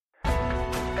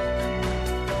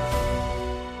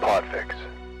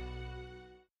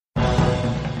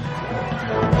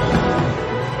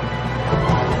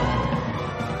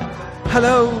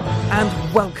Hello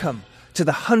and welcome to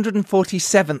the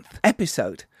 147th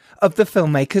episode of the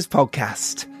Filmmakers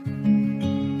Podcast.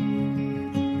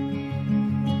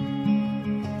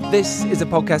 This is a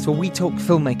podcast where we talk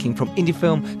filmmaking from indie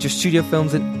film to studio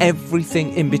films and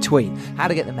everything in between. How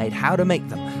to get them made, how to make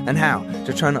them, and how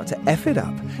to try not to F it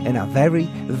up in our very,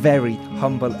 very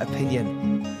humble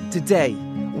opinion. Today,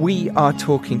 we are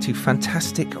talking to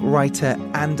fantastic writer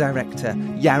and director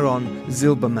Yaron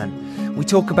Zilberman. We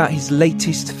talk about his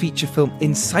latest feature film,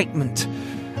 Incitement.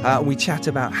 We chat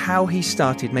about how he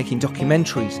started making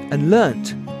documentaries and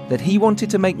learnt that he wanted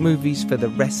to make movies for the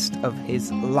rest of his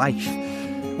life.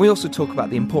 We also talk about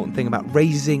the important thing about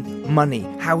raising money,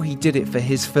 how he did it for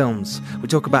his films. We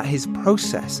talk about his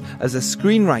process as a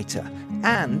screenwriter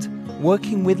and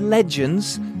working with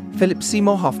legends Philip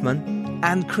Seymour Hoffman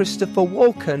and Christopher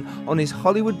Walken on his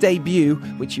Hollywood debut,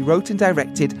 which he wrote and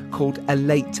directed, called A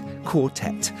Late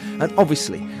Quartet. And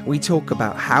obviously, we talk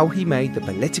about how he made the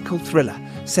political thriller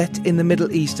set in the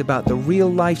Middle East about the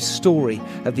real-life story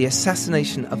of the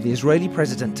assassination of the Israeli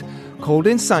president, called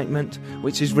Incitement,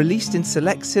 which is released in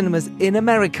select cinemas in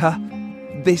America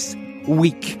this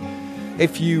week.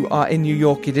 If you are in New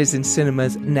York, it is in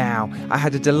cinemas now. I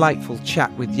had a delightful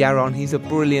chat with Yaron. He's a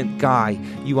brilliant guy.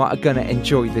 You are going to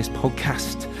enjoy this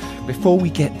podcast. Before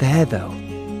we get there, though,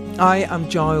 I am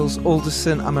Giles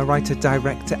Alderson. I'm a writer,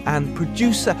 director and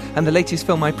producer, and the latest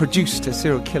film I produced, A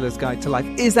Serial Killer's Guide to Life,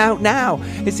 is out now.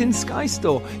 It's in Sky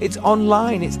Store. It's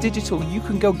online. It's digital. You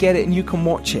can go get it and you can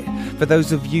watch it. For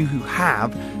those of you who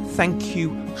have, thank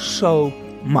you so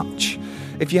much.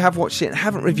 If you have watched it and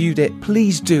haven't reviewed it,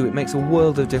 please do. It makes a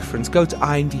world of difference. Go to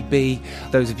IMDb,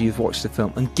 those of you who've watched the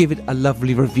film, and give it a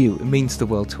lovely review. It means the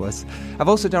world to us. I've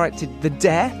also directed The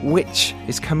Dare, which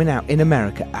is coming out in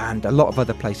America and a lot of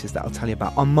other places that I'll tell you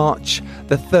about on March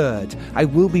the 3rd. I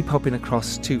will be popping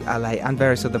across to LA and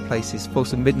various other places for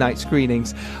some midnight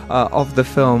screenings of the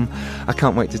film. I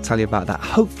can't wait to tell you about that.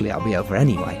 Hopefully I'll be over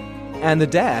anyway. And The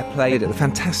Dare played at the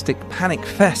fantastic Panic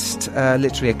Fest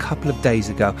literally a couple of days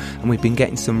ago, and we've been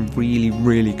getting some really,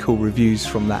 really cool reviews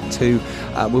from that too.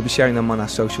 We'll be sharing them on our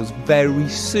socials very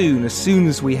soon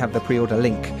as we have the pre-order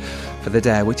link for The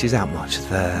Dare, which is out March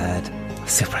 3rd.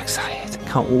 Super excited.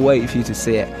 Can't wait for you to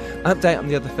see it. Update on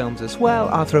the other films as well.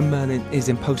 Arthur and Merlin is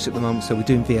in post at the moment, so we're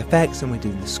doing VFX and we're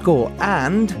doing the score.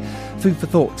 And Food for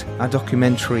Thought, our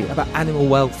documentary about animal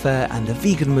welfare and the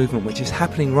vegan movement, which is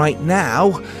happening right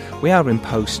now. We are in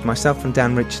post. Myself and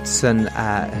Dan Richardson,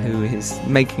 who is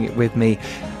making it with me,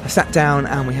 sat down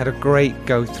and we had a great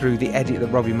go through the edit that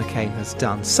Robbie McCain has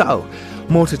done. So,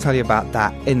 more to tell you about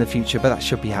that in the future, but that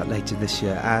should be out later this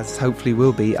year, as hopefully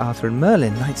will be Arthur and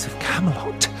Merlin, Knights of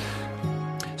Camelot.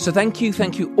 So thank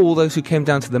you all those who came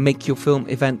down to the Make Your Film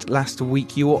event last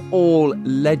week. You were all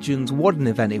legends. What an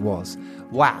event it was.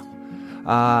 Wow.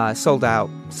 Sold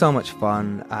out. So much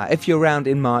fun. If you're around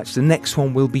in March, the next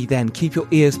one will be then. Keep your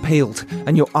ears peeled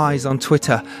and your eyes on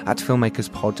Twitter at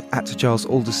FilmmakersPod, at Giles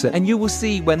Alderson, and you will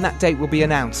see when that date will be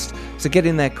announced. So get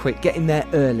in there quick, get in there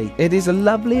early. It is a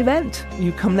lovely event.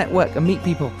 You come network and meet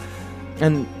people.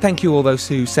 And thank you all those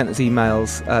who sent us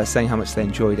emails saying how much they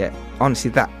enjoyed it. Honestly,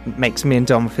 that makes me and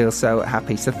Dom feel so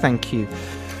happy, so thank you.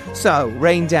 So,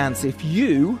 Rain Dance, if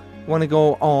you want to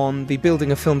go on the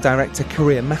Building a Film Director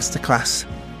Career Masterclass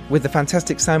with the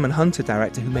fantastic Simon Hunter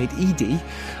director who made Edie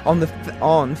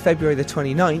on February the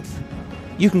 29th,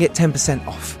 you can get 10%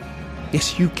 off.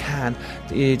 Yes, you can.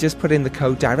 You just put in the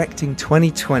code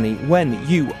DIRECTING2020 when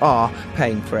you are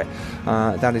paying for it.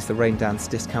 That is the Rain Dance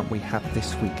discount we have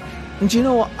this week. And do you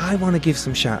know what? I want to give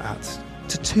some shout-outs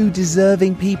to two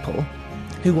deserving people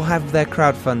who will have their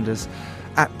crowdfunders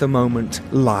at the moment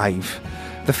live.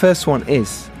 The first one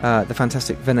is the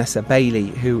fantastic Vanessa Bailey,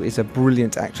 who is a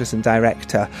brilliant actress and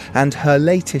director, and her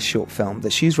latest short film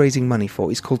that she's raising money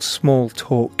for is called Small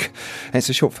Talk. And it's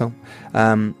a short film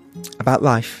about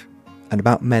life and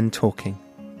about men talking.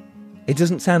 It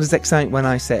doesn't sound as exciting when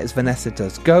I say it as Vanessa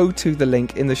does. Go to the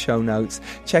link in the show notes.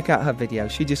 Check out her video.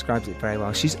 She describes it very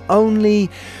well. She's only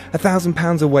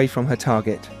 £1,000 away from her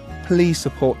target. Please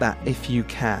support that if you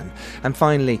can. And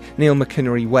finally, Neil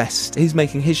McInnery West. He's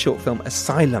making his short film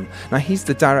Asylum. Now, he's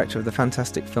the director of the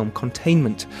fantastic film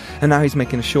Containment. And now he's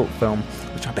making a short film,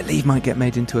 which I believe might get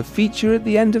made into a feature at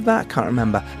the end of that. Can't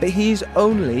remember. But he's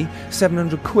only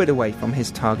 £700 away from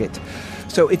his target.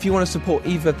 So if you want to support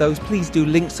either of those, please do.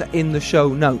 Links are in the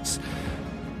show notes.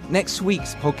 Next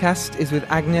week's podcast is with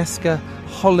Agnieszka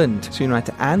Holland,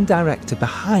 screenwriter and director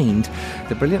behind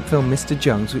the brilliant film Mr.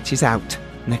 Jones, which is out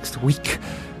next week.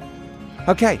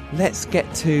 Okay, let's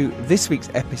get to this week's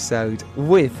episode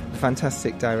with the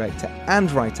fantastic director and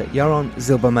writer Yaron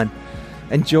Zilberman.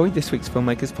 Enjoy this week's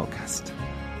Filmmakers Podcast.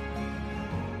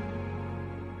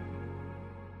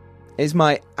 It's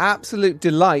my absolute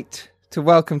delight to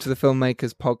welcome to the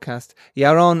Filmmakers Podcast,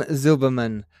 Yaron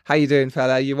Zilberman. How you doing,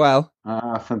 fella? You well?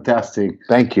 Fantastic.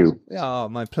 Thank you. Oh,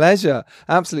 my pleasure.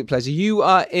 Absolute pleasure. You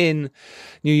are in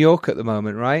New York at the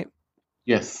moment, right?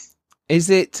 Yes. Is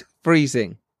it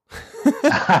freezing?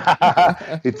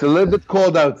 It's a little bit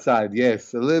cold outside.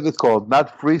 Yes, a little bit cold.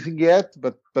 Not freezing yet,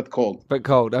 but cold. But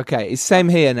cold. Okay. It's same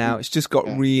here now. It's just got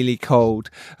really cold.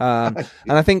 And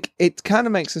I think it kind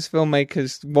of makes us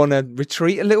filmmakers want to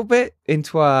retreat a little bit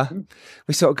into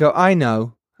we sort of go, I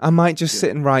know, I might just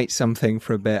sit and write something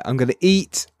for a bit. I'm going to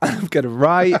eat. I'm going to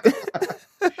write.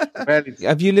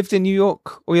 Have you lived in New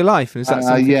York all your life? And is that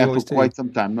something you always for quite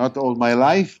some time. Not all my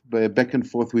life, but back and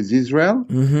forth with Israel.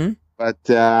 Mm-hmm.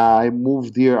 But I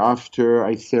moved here after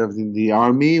I served in the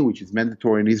army, which is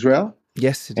mandatory in Israel.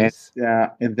 Yes, it is.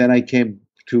 And then I came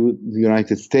to the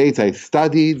United States. I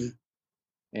studied,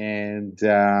 and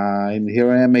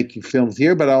here I am making films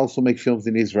here, but I also make films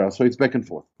in Israel. So it's back and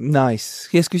forth. Nice.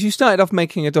 Yes, because you started off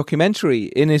making a documentary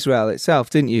in Israel itself,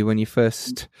 didn't you, when you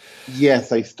first...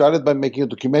 Yes, I started by making a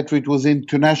documentary. It was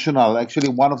international. Actually,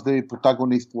 one of the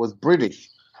protagonists was British.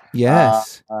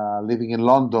 Yes. Living in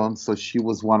London, so she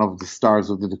was one of the stars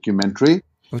of the documentary.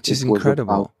 Which is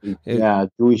incredible.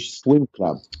 Jewish swim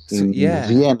club in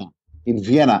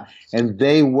Vienna. And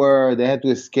they had to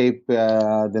escape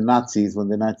the Nazis when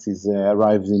the Nazis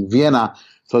arrived in Vienna.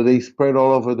 So they spread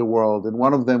all over the world. And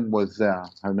one of them was,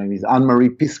 her name is Anne-Marie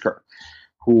Pisker,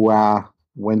 who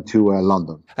went to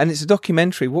London. And it's a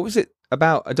documentary. What was it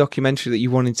about a documentary that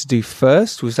you wanted to do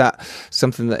first? Was that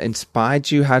something that inspired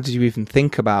you? How did you even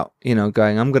think about,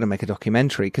 going, I'm going to make a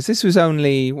documentary? Because this was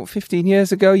only, 15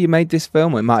 years ago you made this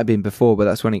film? Well, it might have been before, but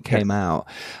that's when it came out.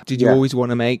 Did you always want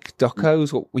to make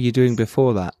docos? What were you doing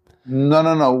before that?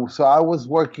 No. So I was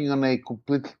working on a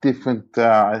completely different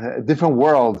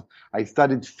world. I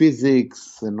studied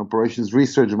physics and operations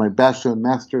research in my bachelor and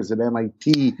master's at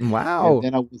MIT. Wow. And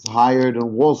then I was hired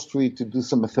on Wall Street to do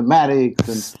some mathematics.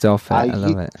 And Stop it. I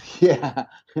love it. Yeah.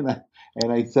 And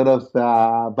I sort of,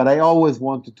 but I always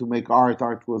wanted to make art.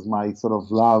 Art was my sort of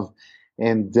love.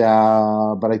 And,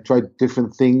 but I tried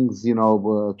different things,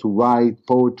 to write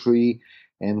poetry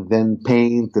and then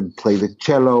paint and play the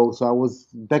cello. So I was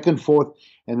back and forth.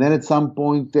 And then at some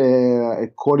point, a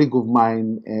colleague of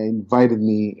mine invited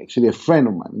me, actually a friend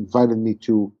of mine, invited me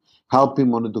to help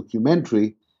him on a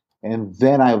documentary. And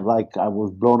then I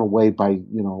was blown away by,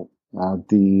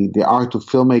 the art of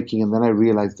filmmaking. And then I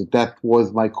realized that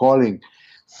was my calling.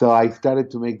 So I started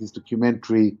to make this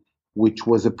documentary, which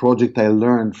was a project I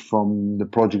learned from the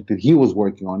project that he was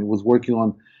working on. He was working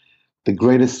on the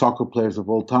greatest soccer players of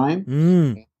all time.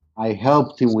 Mm. I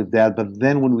helped him with that, but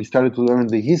then when we started to learn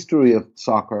the history of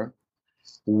soccer,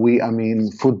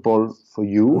 football for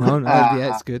you. No,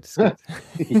 it's good. It's good.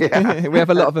 Yeah. We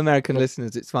have a lot of American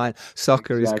listeners. It's fine.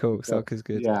 Soccer is cool. Soccer's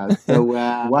good. Yeah. So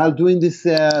while doing this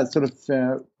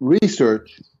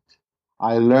research,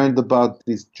 I learned about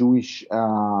this Jewish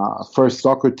first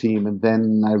soccer team, and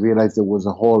then I realized there was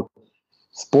a whole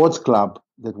sports club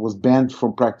that was banned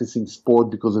from practicing sport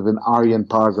because of an Aryan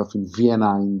paragraph in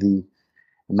Vienna in the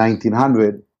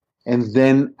 1900. And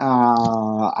then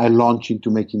I launched into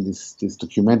making this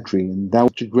documentary, and that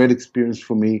was a great experience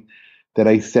for me. That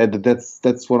I said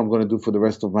that's what I'm going to do for the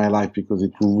rest of my life, because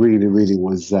it really, really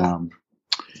was a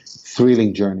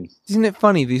thrilling journey. Isn't it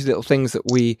funny, these little things that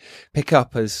we pick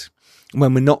up as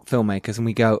when we're not filmmakers, and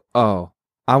we go, "Oh,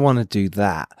 I want to do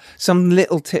that." Some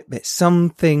little tidbit,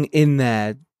 something in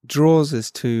there draws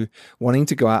us to wanting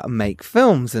to go out and make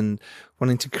films and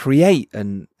wanting to create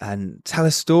and tell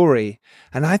a story.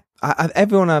 And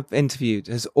everyone I've interviewed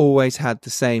has always had the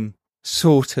same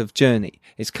sort of journey.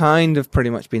 It's kind of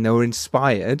pretty much been, they were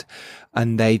inspired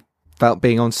and they felt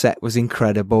being on set was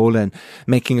incredible, and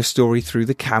making a story through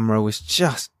the camera was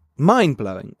just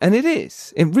mind-blowing. And it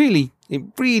is. It really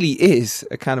is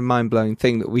a kind of mind-blowing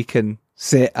thing that we can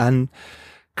sit and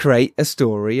create a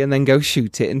story and then go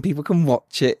shoot it and people can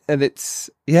watch it, and it's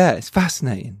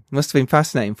fascinating. It must have been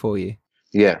fascinating for you.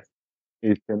 Yeah,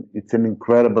 it's an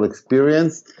incredible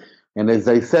experience. And as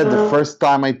I said, the first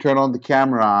time I turned on the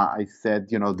camera, I said,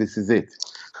 this is it.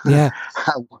 Yeah.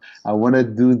 I want to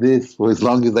do this for as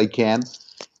long as I can.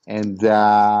 And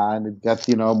it got,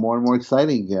 more and more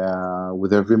exciting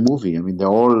with every movie. I mean, they're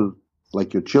all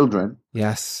like your children.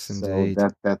 Yes, indeed.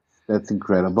 So that's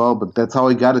incredible. But that's how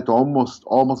I got it,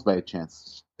 almost by a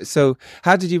chance. So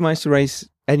how did you manage to raise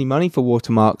any money for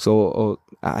Watermarks, or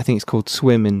I think it's called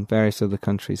Swim in various other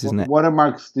countries, isn't it?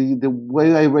 Watermarks, the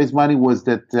way I raised money was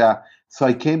that, so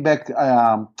I came back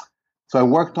So I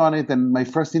worked on it, and my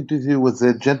first interview was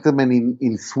a gentleman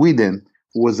in Sweden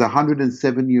who was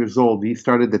 107 years old. He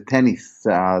started the tennis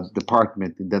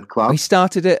department in that He club.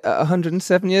 started it at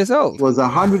 107 years He old. was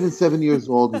 107 years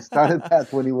old. He started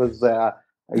that when he was a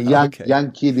young Okay,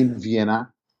 young kid in Vienna.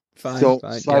 fine,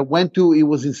 fine. So I Yeah, went to. He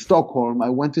was in Stockholm. I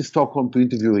went to Stockholm to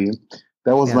interview him.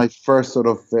 That was yeah. my first sort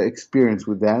of experience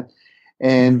with that. Hmm.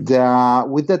 And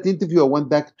with that interview, I went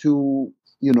back to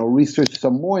research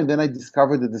some more, and then I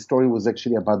discovered that the story was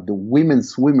actually about the women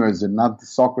swimmers and not the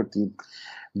soccer team,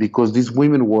 because these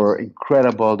women were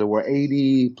incredible. They were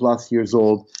 80 plus years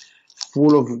old,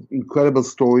 full of incredible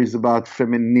stories about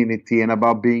femininity and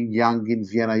about being young in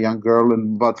Vienna, young girl, and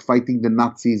about fighting the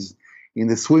Nazis in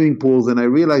the swimming pools. And I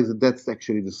realized that that's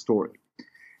actually the story.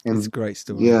 It's a And great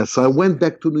story. yeah, so I went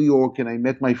back to New York and I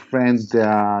met my friend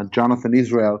Jonathan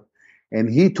Israel, and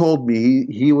he told me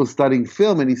he was studying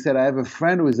film, and he said, I have a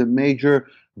friend who is a major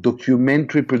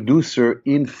documentary producer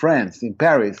in France, in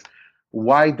Paris.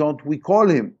 Why don't we call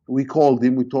him? We called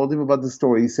him, we told him about the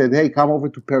story. He said, hey, come over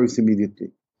to Paris immediately.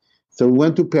 So we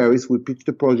went to Paris, we pitched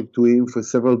the project to him for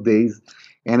several days,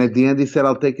 and at the end he said,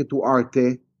 I'll take it to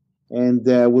Arte, and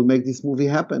we'll make this movie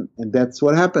happen. And that's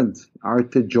what happened.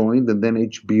 Arte joined, and then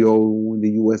HBO in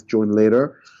the US joined later,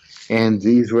 and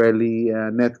the Israeli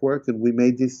network, and we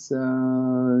made this,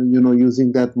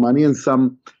 using that money and some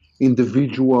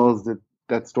individuals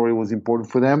that story was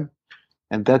important for them,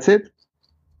 and that's it.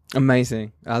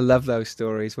 Amazing. I love those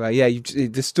stories where, yeah,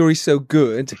 the story's so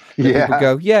good that people Yeah,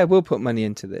 go, yeah, we'll put money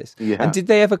into this. And yeah. did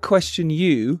they ever question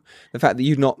you, the fact that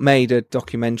you've not made a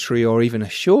documentary or even a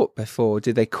short before?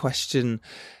 Did they question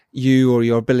you or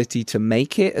your ability to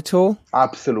make it at all?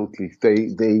 Absolutely,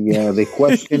 they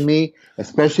question me,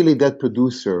 especially that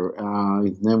producer.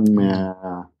 His name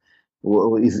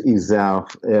is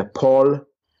Paul.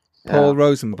 Uh, Paul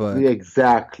Rosenberg.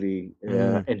 exactly,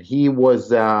 Mm. and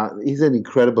he's an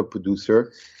incredible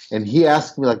producer, and he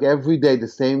asked me like every day the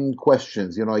same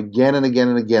questions, again and again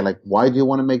and again, like why do you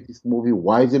want to make this movie?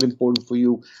 Why is it important for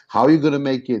you? How are you going to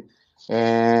make it?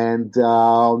 And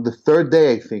the third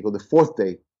day, I think, or the fourth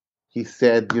day, he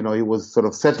said, he was sort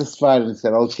of satisfied and he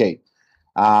said, okay,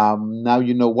 now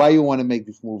you know why you want to make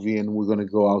this movie, and we're going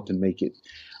to go out and make it.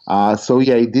 So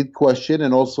yeah, he did question,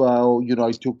 and also,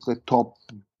 I took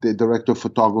the director of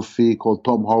photography called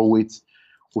Tom Horowitz,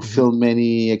 who Hmm. filmed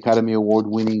many Academy Award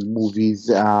winning movies,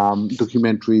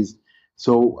 documentaries.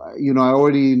 So, I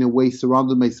already in a way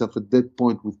surrounded myself at that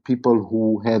point with people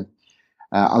who had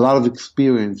a lot of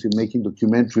experience in making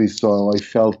documentaries. So I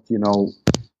felt,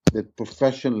 that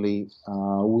professionally,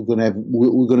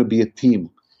 we're gonna be a team,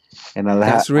 and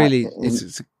That's really,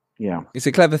 yeah, it's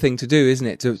a clever thing to do, isn't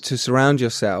it? To surround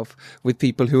yourself with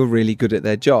people who are really good at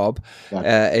their job.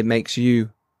 yeah. It makes you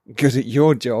good at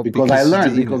your job Because I because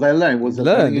learned, you know, because I learned. It you was a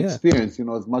learn, learning yeah. experience.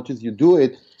 As much as you do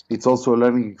it, it's also a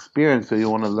learning experience. So you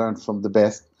want to learn from the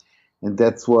best, and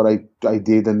that's what I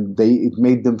did. And it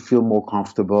made them feel more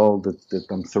comfortable that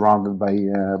I'm surrounded by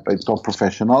top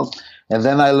professionals. And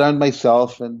then I learned myself,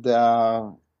 and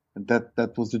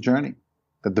that was the journey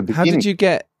at the How did beginning. you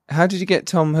get how did you get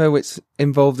Tom Hurwitz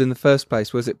involved in the first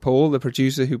place? Was it Paul, the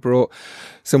producer, who brought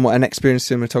somewhat an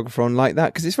experienced cinematographer on like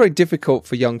that? Because it's very difficult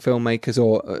for young filmmakers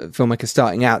or filmmakers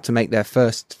starting out to make their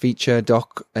first feature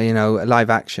doc, live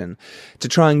action, to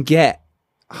try and get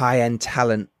high-end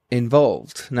talent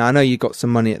involved. Now, I know you got some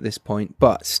money at this point,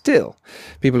 but still,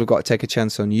 people have got to take a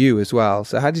chance on you as well.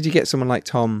 So how did you get someone like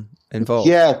Tom involved?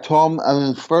 Yeah, Tom. I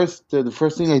mean, the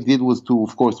first thing I did was to,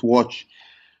 of course, watch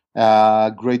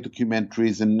great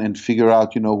documentaries and figure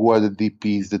out, who are the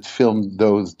DPs that filmed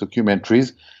those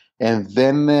documentaries. And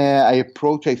then I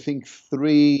approached, I think,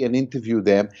 three and interviewed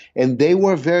them. And they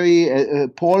were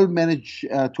Paul managed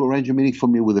to arrange a meeting for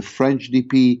me with a French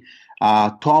DP.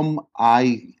 Tom,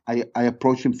 I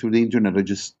approached him through the internet. I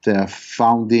just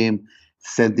found him,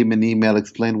 sent him an email,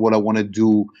 explained what I want to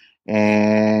do.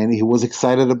 And he was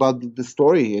excited about the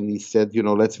story. And he said,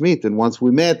 let's meet. And once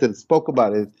we met and spoke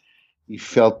about it, he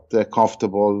felt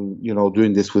comfortable,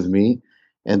 doing this with me,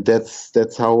 and that's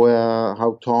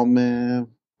how Tom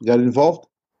got involved.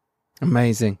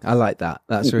 Amazing. I like that.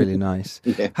 That's really nice.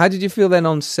 Yeah. How did you feel then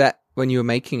on set when you were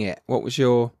making it? What was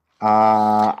your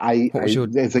As I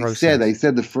process?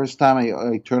 said the first time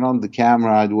I turned on the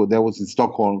camera, that was in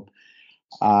Stockholm.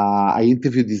 I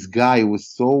interviewed this guy who was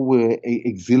so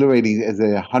exhilarating. As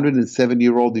a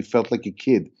 107-year-old, he felt like a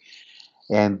kid.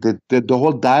 And the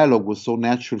whole dialogue was so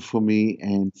natural for me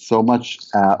and so much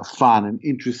fun and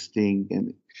interesting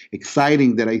and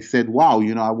exciting that I said, wow,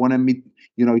 I want to meet,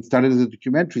 it started as a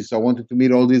documentary, so I wanted to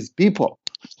meet all these people.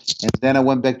 And then I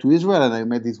went back to Israel and I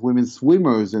met these women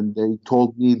swimmers and they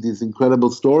told me these incredible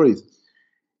stories.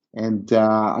 And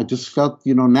I just felt,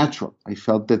 natural. I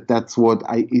felt that that's what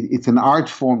it's an art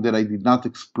form that I did not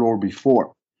explore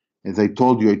before. As I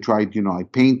told you, I tried, I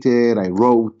painted, I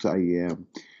wrote, I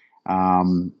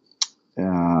um,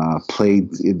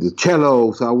 played the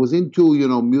cello. So I was into,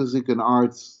 music and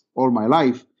arts all my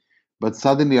life. But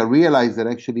suddenly I realized that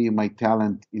actually my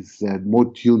talent is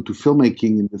more tuned to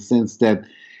filmmaking in the sense that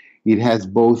it has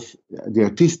both the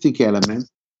artistic element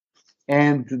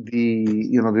and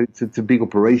it's a big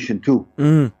operation too.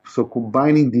 Mm. So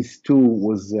combining these two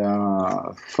was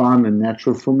fun and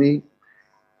natural for me,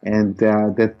 and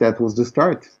that was the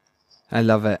start. I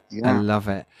love it. I Yeah. love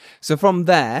it. So from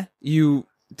there,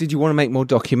 did you want to make more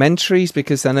documentaries?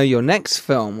 Because I know your next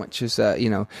film, which is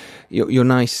your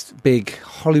nice big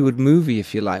Hollywood movie,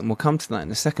 if you like, and we'll come to that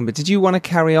in a second. But did you want to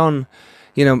carry on,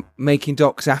 making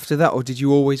docs after that, or did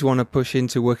you always want to push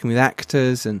into working with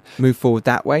actors and move forward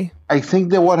that way? I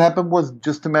think that what happened was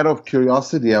just a matter of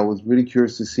curiosity. I was really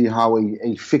curious to see how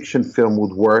a fiction film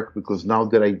would work, because now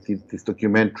that I did this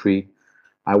documentary,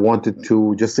 I wanted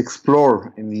to just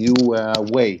explore a new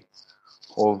way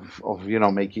of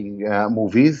making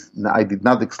movies. Now, I did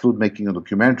not exclude making a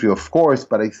documentary, of course,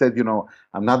 but I said,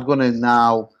 I'm not going to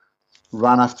now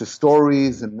run after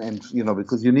stories and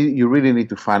because you really need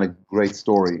to find a great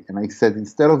story. And I said,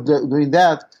 instead of doing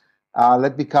that,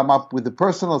 let me come up with a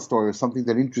personal story or something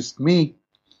that interests me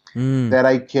that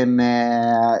I can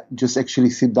just actually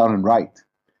sit down and write.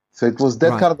 So it was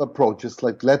that kind of approach, just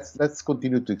like let's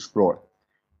continue to explore.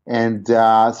 And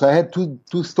so I had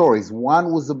two stories.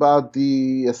 One was about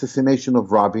the assassination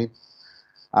of Rabin,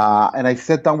 and I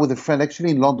sat down with a friend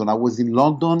actually in London. I was in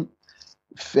London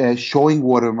showing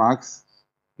watermarks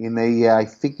in I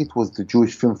think it was the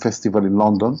Jewish Film Festival in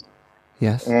London.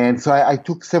 Yes. And so I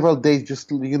took several days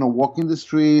just walking the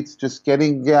streets, just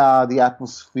getting the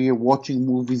atmosphere, watching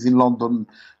movies in London,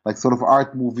 like sort of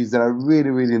art movies that I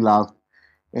really, really loved.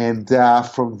 And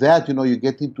from that, you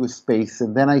get into a space.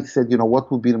 And then I said,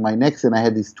 what would be my next? And I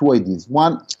had these two ideas.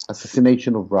 One,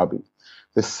 assassination of Rabin.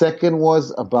 The second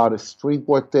was about a string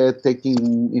quartet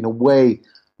taking, in a way,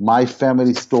 my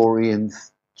family story and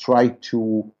try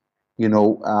to,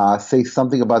 say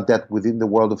something about that within the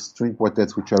world of string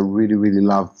quartets, which I really, really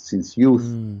loved since youth.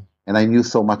 And I knew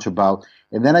so much about.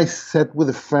 And then I sat with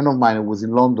a friend of mine who was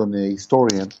in London, a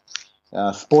historian,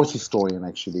 sports historian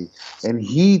actually, and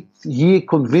he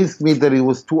convinced me that it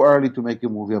was too early to make a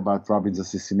movie about Rabin's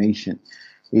assassination.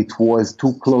 It was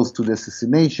too close to the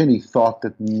assassination. He thought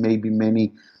that maybe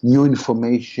many new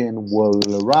information will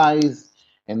arise,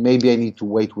 and maybe I need to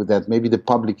wait with that. Maybe the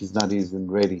public is not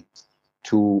even ready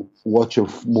to watch a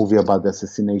movie about the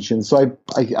assassination. So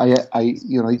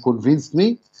he convinced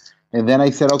me, and then I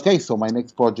said, okay, so my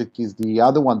next project is the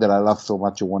other one that I love so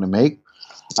much I want to make.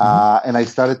 And I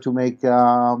started to make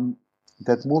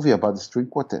that movie about the string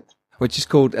quartet. Which is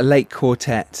called A Late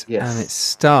Quartet. Yes. And it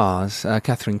stars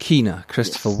Catherine Keener,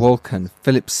 Christopher Walken,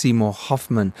 Philip Seymour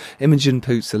Hoffman, Imogen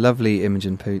Poots, the lovely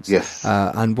Imogen Poots, yes,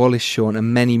 and Wallace Shawn,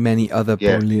 and many, many other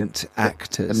brilliant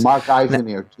actors. And Mark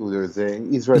Ivanir, too. There's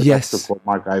an Israeli actor called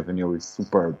Mark Ivanir who is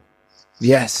superb.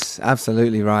 Yes,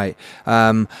 absolutely right.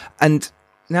 And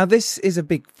now, this is a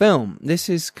big film. This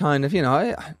is kind of,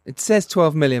 it says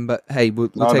 12 million, but hey, we'll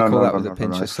take all that with a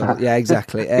pinch of salt. Yeah,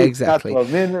 exactly. Exactly.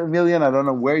 It's not 12 million. I don't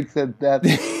know where it said that.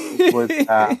 It was,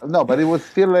 no, but it was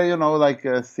still, like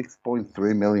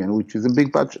 6.3 million, which is a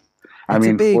big budget. It's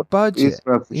a big budget.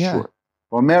 Israel, for sure.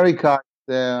 For America,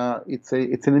 it's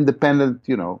an independent,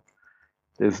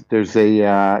 it's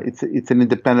an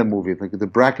independent movie. Like the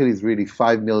bracket is really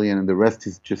 5 million, and the rest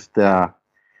is just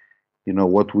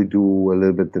what we do a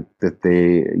little bit that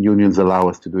the unions allow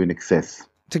us to do in excess.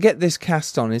 To get this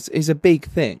cast on is a big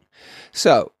thing.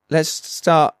 So let's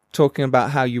start talking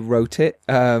about how you wrote it.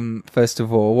 First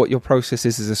of all, what your process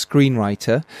is as a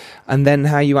screenwriter, and then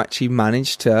how you actually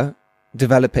managed to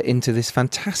develop it into this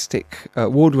fantastic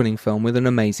award-winning film with an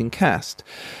amazing cast.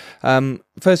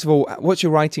 First of all, what's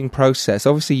your writing process?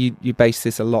 Obviously, you base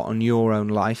this a lot on your own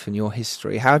life and your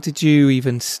history. How did you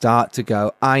even start to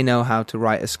go, I know how to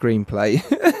write a screenplay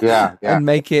and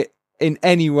make it in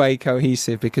any way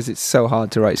cohesive, because it's so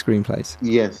hard to write screenplays?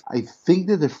 Yes. I think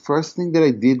that the first thing that I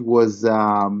did was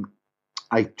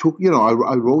I took,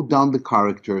 I wrote down the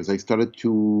characters. I started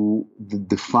to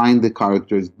define the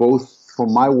characters, both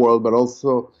from my world, but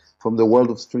also from the world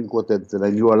of string quartets that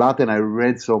I knew a lot, and I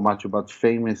read so much about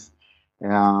famous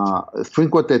string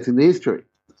quartets in the history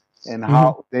and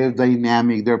how they're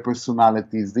dynamic, their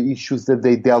personalities, the issues that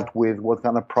they dealt with, what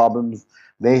kind of problems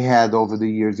they had over the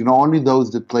years. Only those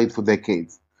that played for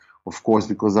decades, of course,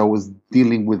 because I was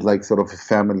dealing with like sort of a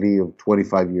family of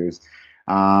 25 years.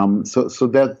 So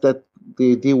that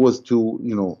the idea was to,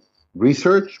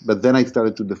 research, but then I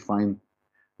started to define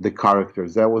the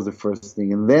characters. That was the first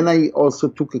thing. And then I also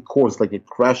took a course, like a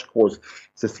crash course.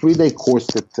 It's a 3-day course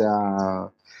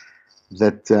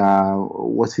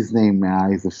what's his name?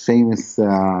 He's a famous,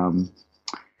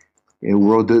 he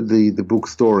wrote the book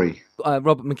Story.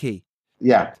 Robert McKee.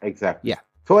 Yeah, exactly. Yeah.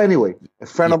 So anyway, a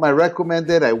friend of mine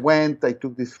recommended. I went. I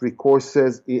took these 3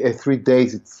 courses, 3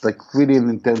 days. It's like really an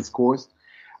intense course,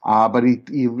 but it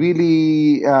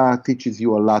really teaches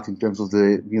you a lot in terms of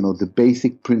the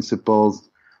basic principles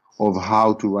of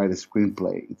how to write a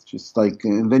screenplay. It's just like,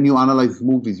 and then you analyze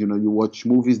movies. You watch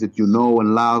movies that you know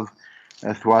and love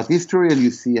throughout history, and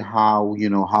you see how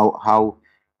how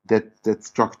that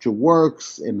structure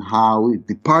works and how it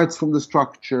departs from the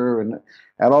structure and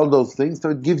all those things. So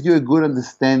it gives you a good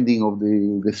understanding of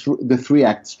the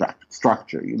 3-act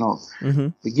structure.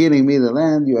 Beginning, middle,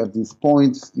 end. You have these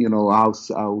points. How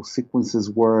sequences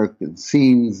work and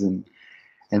scenes and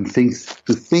things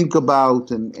to think about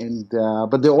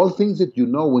but they're all things that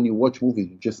when you watch movies.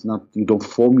 You don't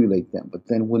formulate them. But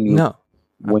then when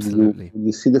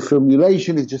you see the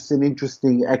formulation, it's just an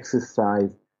interesting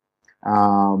exercise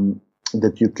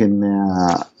that you can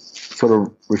sort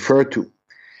of refer to.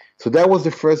 So that was the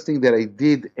first thing that I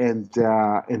did, and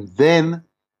then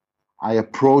I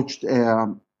approached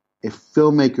a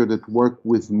filmmaker that worked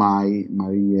with my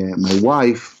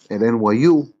wife at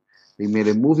NYU. They made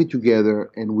a movie together,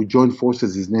 and we joined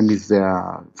forces. His name is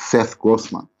Seth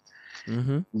Grossman.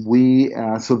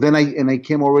 Mm-hmm. So then I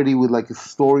came already with like a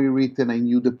story written. I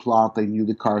knew the plot, I knew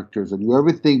the characters, I knew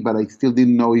everything, but I still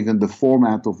didn't know even the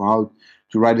format of how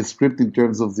to write a script in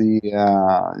terms of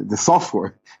the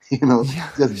software.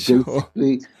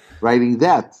 Basically writing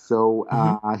that. So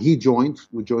we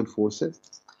joined forces,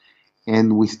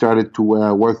 and we started to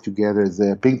work together as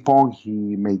a ping pong.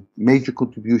 He made major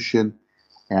contribution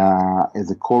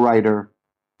as a co-writer,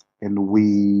 and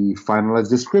we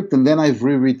finalized the script. And then I've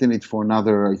rewritten it for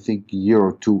another, I think, year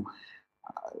or two.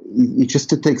 It just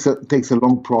takes a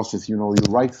long process. You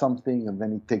write something, and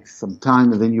then it takes some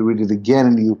time, and then you read it again,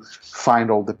 and you find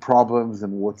all the problems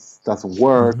and what doesn't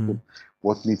work, and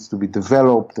what needs to be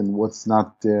developed, and what's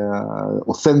not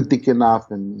authentic enough,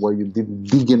 and where you didn't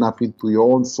dig enough into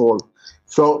your own soul.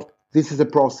 So this is a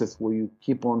process where you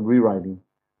keep on rewriting.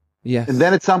 Yes. And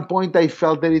then at some point, I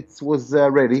felt that it was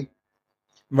ready.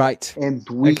 Right. And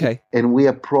we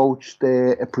approached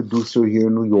a producer here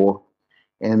in New York.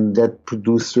 And that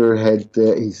producer had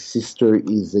his sister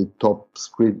is a top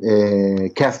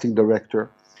casting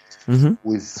director, who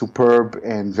is superb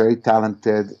and very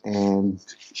talented, and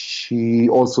she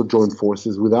also joined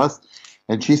forces with us,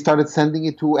 and she started sending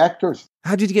it to actors.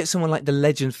 How did you get someone like the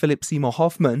legend Philip Seymour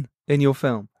Hoffman in your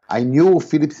film? I knew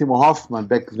Philip Seymour Hoffman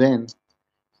back then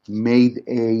made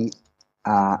a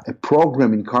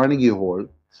program in Carnegie Hall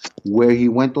where he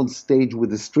went on stage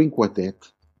with a string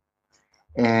quartet.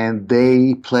 And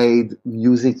they played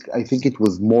music. I think it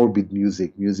was morbid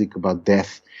music about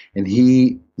death. And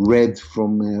he read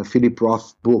from Philip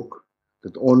Roth's book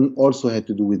that also had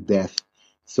to do with death.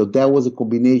 So that was a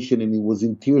combination, and he was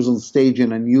in tears on stage,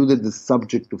 and I knew that the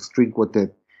subject of string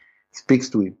quartet speaks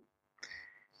to him.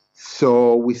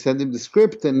 So we sent him the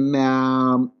script,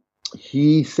 and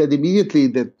he said immediately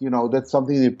that, that's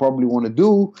something they probably want to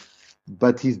do.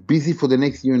 But he's busy for the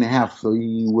next year and a half, so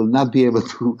he will not be able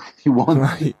to. He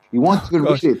wants to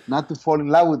read it, not to fall in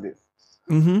love with it.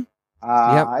 Mm-hmm.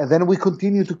 And then we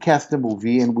continue to cast the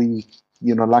movie, and we,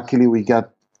 luckily we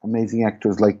got amazing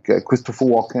actors like Christopher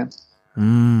Walken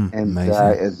and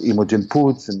Imogen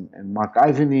Poots and Mark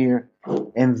Ivanier.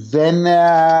 And then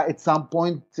at some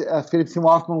point, Philip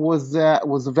Seymour Hoffman was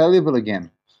available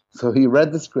again, so he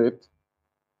read the script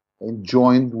and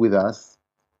joined with us.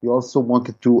 He also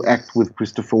wanted to act with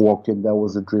Christopher Walken. That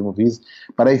was a dream of his.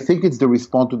 But I think it's the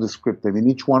response to the script. I mean,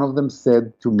 each one of them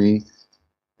said to me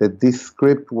that this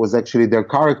script was actually their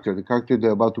character. The character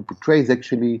they're about to portray is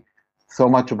actually so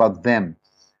much about them.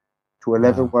 To a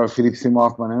level where Philip Seymour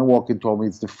Hoffman and Walken told me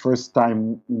it's the first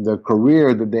time in their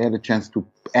career that they had a chance to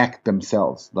act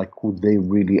themselves, like who they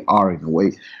really are in a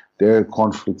way. Their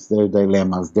conflicts, their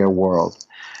dilemmas, their world.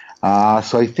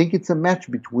 So I think it's a match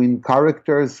between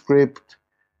characters, script,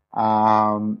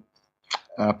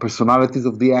 personalities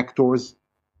of the actors,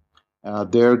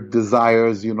 their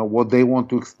desires, what they want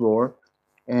to explore,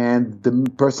 and the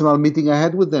personal meeting I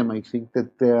had with them. I think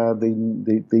that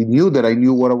they knew that I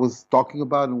knew what I was talking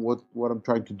about and what I'm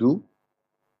trying to do,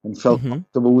 and felt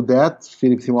comfortable with that.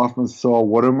 Philip Seymour Hoffman saw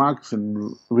watermarks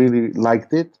and really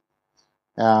liked it.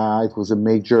 It was a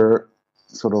major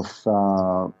sort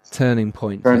of turning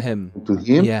point for him. To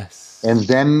him, yes. And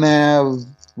then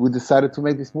we decided to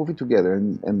make this movie together,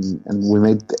 and we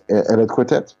made Elliot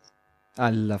Quartet. I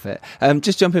love it.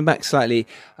 Just jumping back slightly,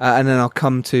 and then I'll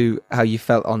come to how you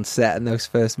felt on set and those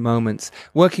first moments.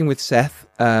 Working with Seth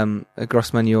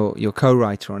Grossman, your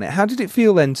co-writer on it, how did it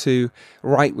feel then to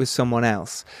write with someone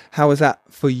else? How was that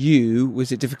for you?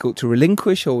 Was it difficult to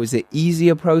relinquish, or was it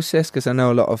easier process? Because I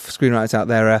know a lot of screenwriters out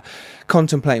there are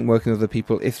contemplating working with other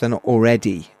people if they're not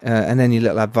already. And any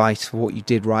little advice for what you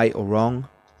did right or wrong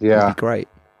would be great.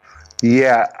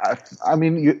 Yeah, I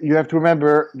mean, you have to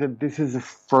remember that this is a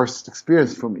first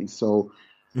experience for me. So,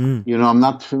 I'm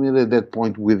not familiar at that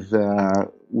point with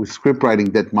script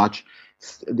writing that much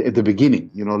at the beginning.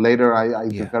 Later I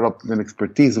developed an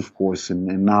expertise, of course, and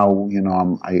now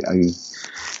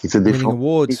it's a different winning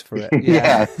awards for it.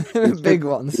 Yeah, big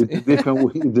ones. It's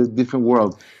a different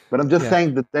world. But I'm just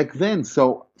saying that back then.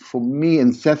 So for me,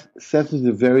 and Seth is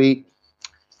a very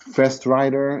fast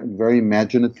writer, very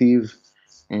imaginative,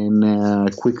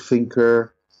 and quick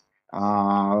thinker,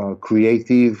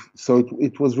 creative. So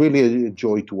it was really a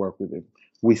joy to work with him.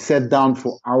 We sat down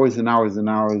for hours and hours and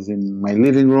hours in my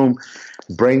living room,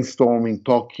 brainstorming,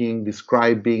 talking,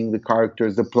 describing the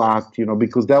characters, the plot,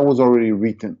 because that was already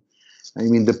written. I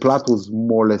mean, the plot was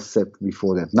more or less set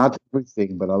before that. Not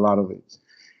everything, but a lot of it.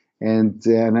 And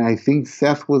I think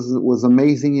Seth was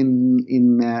amazing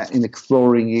in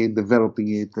exploring it,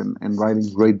 developing it, and writing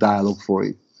great dialogue for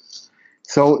it.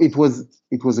 So it was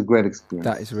a great experience.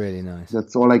 That is really nice.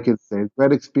 That's all I can say.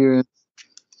 Great experience.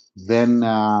 Then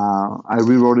I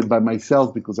rewrote it by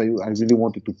myself because I really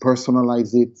wanted to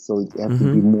personalize it. So it had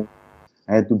to be more.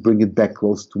 I had to bring it back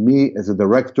close to me as a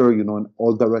director. And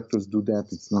all directors do that.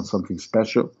 It's not something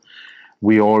special.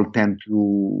 We all tend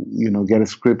to, get a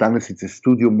script unless it's a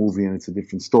studio movie and it's a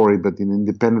different story. But in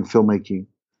independent filmmaking,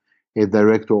 a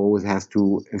director always has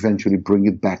to eventually bring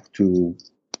it back to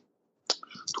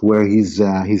where his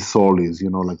soul is,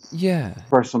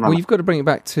 personal. Well, you've got to bring it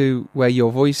back to where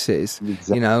your voice is,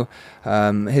 exactly.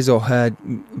 His or her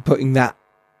putting that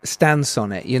stance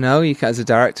on it, you as a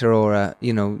director or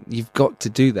you've got to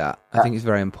do that. I think it's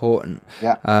very important.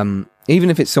 Even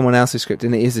if it's someone else's script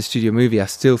and it is a studio movie, I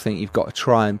still think you've got to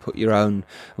try and put your own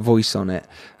voice on it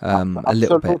a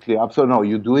little bit. Absolutely. No,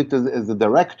 you do it as a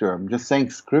director. I'm just saying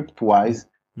script-wise,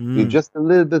 it's just a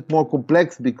little bit more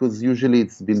complex because usually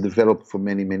it's been developed for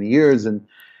many, many years, and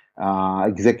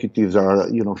executives are,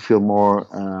 feel more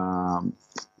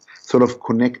sort of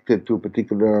connected to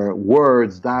particular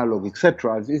words, dialogue,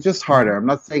 etc. It's just harder. I'm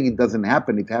not saying it doesn't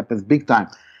happen. It happens big time.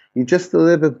 It's just a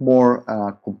little bit more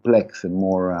complex and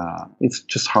more. It's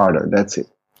just harder. That's it.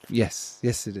 Yes,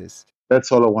 it is.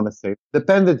 That's all I want to say.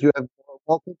 Dependent, you have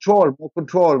more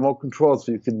control,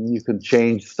 so you can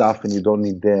change stuff, and you don't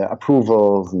need the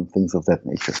approvals and things of that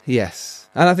nature. Yes,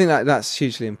 and I think that's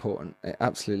hugely important. It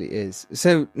absolutely is.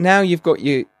 So now you've got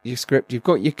your script, you've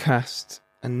got your cast,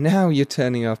 and now you're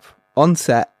turning up on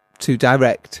set to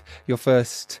direct your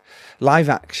first live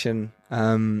action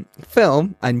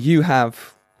film, and you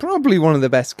have probably one of the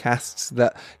best casts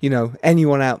that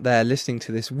anyone out there listening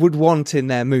to this would want in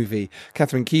their movie.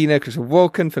 Catherine Keener, Christopher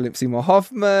Walken, Philip Seymour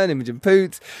Hoffman, Imogen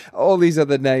Poots, all these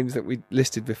other names that we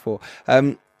listed before.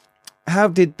 How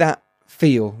did that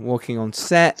feel walking on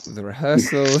set, the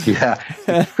rehearsals?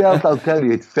 I'll tell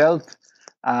you, it felt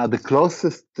the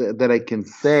closest that I can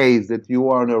say is that you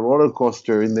are on a roller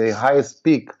coaster in the highest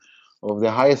peak of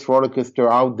the highest roller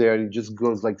coaster out there, and it just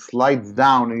goes slides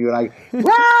down, and you're like,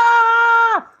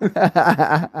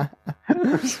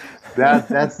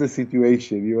 that's the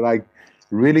situation. You're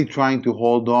really trying to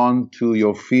hold on to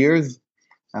your fears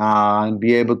and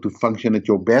be able to function at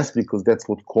your best, because that's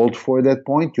what called for at that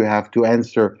point. You have to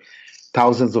answer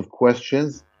thousands of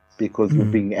questions because you're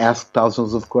being asked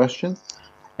thousands of questions.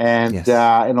 And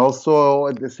and also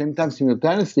at the same time,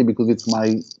 simultaneously, because it's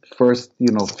my first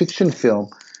fiction film,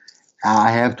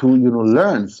 I have to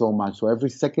learn so much. So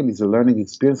every second is a learning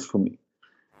experience for me.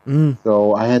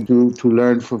 So I had to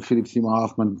learn from Philip Seymour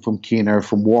Hoffman, from Keener,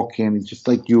 from Walken. It's just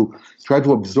you try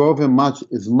to absorb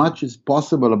as much as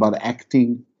possible about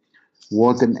acting,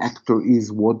 what an actor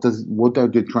is, what are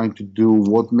they trying to do,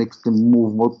 what makes them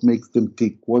move, what makes them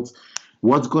tick, what's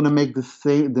going to make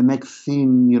the next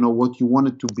scene, what you want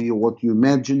it to be or what you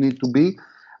imagine it to be.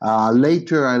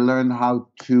 Later, I learned how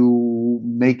to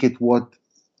make it what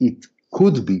it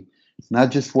could be,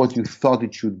 not just what you thought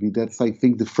it should be. That's, I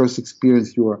think, the first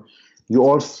experience. You're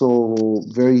also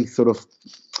very sort of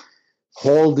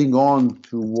holding on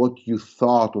to what you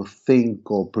thought or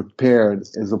think or prepared,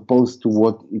 as opposed to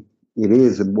what it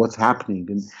is and what's happening,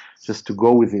 and just to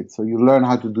go with it. So you learn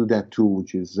how to do that too,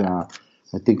 which is, I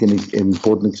think, an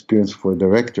important experience for a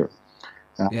director.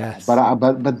 Yes.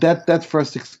 But that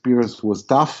first experience was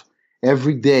tough.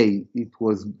 Every day it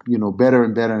was, better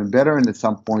and better and better. And at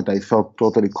some point I felt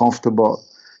totally comfortable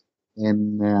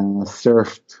and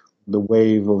surfed the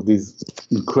wave of these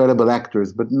incredible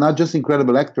actors, but not just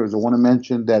incredible actors. I want to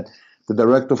mention that the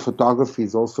director of photography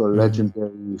is also a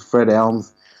legendary Fred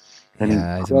Elms, an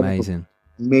Yeah, it's incredible, amazing.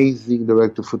 amazing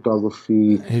director of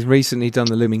photography. He's recently done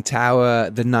The Looming Tower,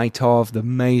 The Night of, the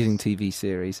amazing TV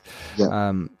series.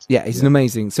 Yeah, He's an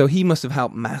amazing. So he must have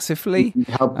helped massively. he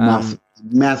helped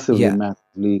massively, Yeah.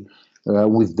 massively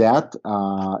with that.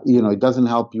 It doesn't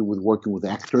help you with working with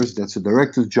actors. That's a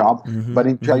director's job. But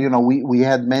we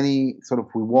had many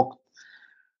we walked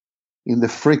in the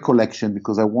Frick collection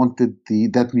because I wanted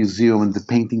that museum and the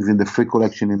paintings in the Frick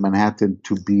collection in Manhattan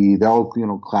to be, they're all,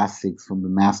 classics from the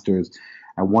masters.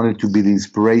 I wanted to be the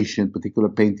inspiration, particular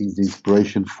paintings, the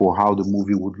inspiration for how the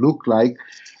movie would look like.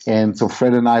 And so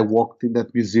Fred and I walked in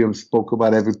that museum, spoke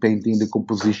about every painting, the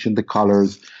composition, the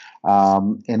colors,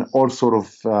 and all sort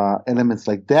of elements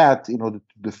like that in order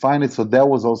to define it. So that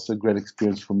was also a great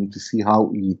experience for me to see how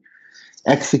he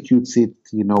executes it,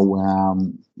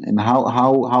 and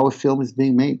how a film is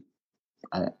being made.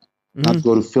 Not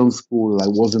go to film school. I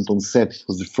wasn't on set. It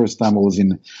was the first time I was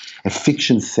in a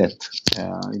fiction set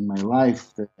in my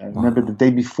life. I remember the day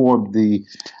before, the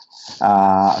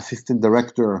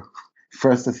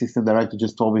first assistant director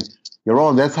just told me,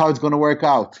 "Yaron, that's how it's going to work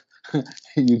out.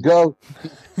 You go,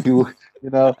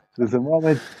 there's a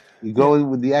moment, you go in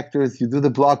with the actors, you do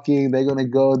the blocking, they're going to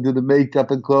go do the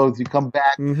makeup and clothes, you come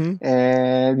back,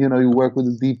 and, you work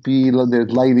with the DP,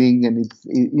 there's lighting, and it's,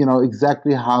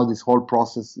 exactly how this whole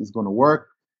process is going to work."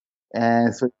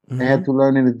 And so I had to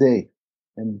learn in a day.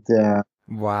 And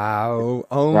wow.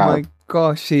 Oh my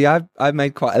gosh. See, I've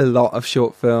made quite a lot of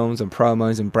short films and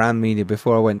promos and brand media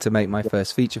before I went to make my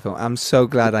first feature film. I'm so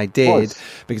glad I did,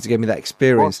 because it gave me that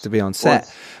experience to be on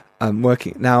set.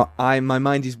 Working now, my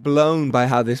mind is blown by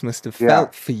how this must have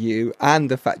felt for you, and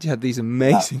the fact you had these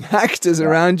amazing actors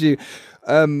around you.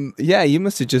 You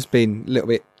must have just been a little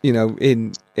bit,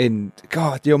 in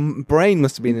God, your brain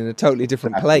must have been in a totally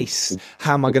different place.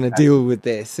 How am I going to deal with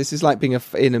this? This is like being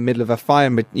in the middle of a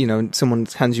fire, but and someone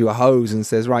hands you a hose and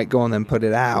says, "Right, go on, then put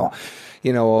it out."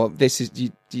 Or this is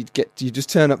you just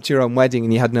turn up to your own wedding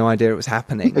and you had no idea it was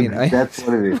happening. That's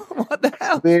what it is. What the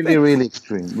hell? Really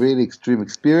extreme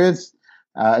experience.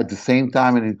 At the same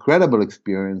time, an incredible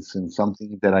experience, and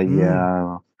something that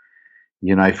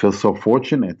I feel so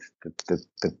fortunate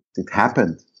that it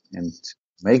happened and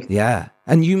make. Yeah,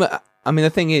 and the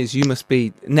thing is, you must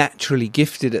be naturally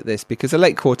gifted at this, because The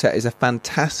Late Quartet is a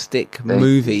fantastic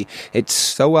movie. It's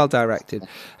so well directed,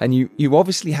 and you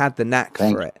obviously had the knack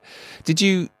for it. Did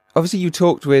you? Obviously, you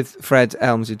talked with Fred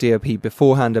Elms, your DOP,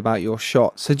 beforehand about your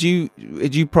shots. Did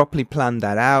you properly plan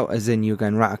that out? As in, you're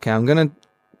going, right, okay, I'm going to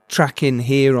track in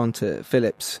here onto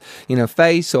Philip's,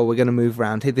 face, or we're going to move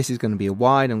around here. This is going to be a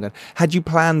wide. Had you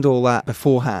planned all that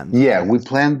beforehand? Yeah, we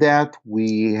planned that.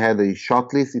 We had a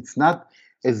shot list. It's not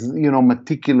as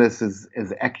meticulous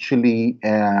as actually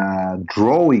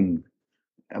drawing,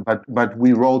 but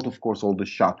we wrote, of course, all the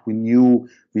shots. We knew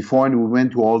before, and we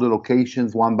went to all the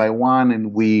locations one by one,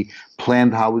 and we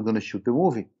planned how we're going to shoot the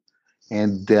movie.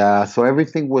 And so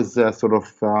everything was sort of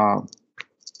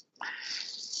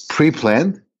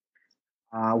pre-planned.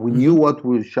 We knew what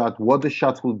we shot, what the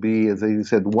shots would be, as you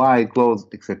said, wide, close,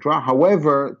 etc.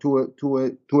 However, to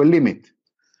a limit,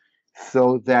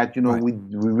 so that we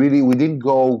didn't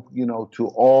go to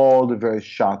all the various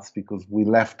shots, because we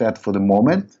left that for the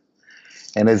moment.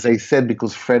 And as I said,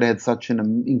 because Fred had such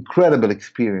an incredible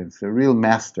experience, a real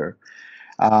master,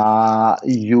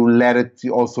 you let it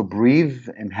also breathe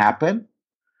and happen.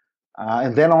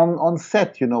 And then on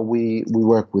set, we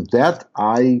work with that.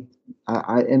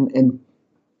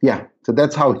 So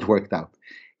that's how it worked out.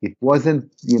 It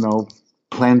wasn't,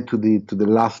 planned to the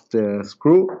last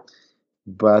screw,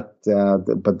 but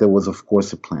there was, of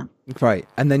course, a plan. Right,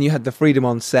 and then you had the freedom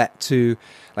on set to,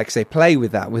 like say, play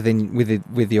with that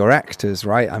with your actors,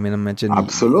 right? I mean, I imagine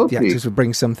absolutely the actors would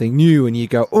bring something new, and you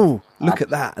go, "Oh, look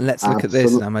at that," and let's look at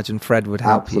this. And I imagine Fred would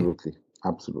help you.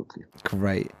 Absolutely.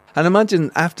 Great. And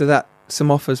imagine after that, some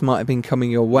offers might have been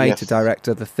coming your way to direct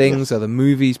other things, other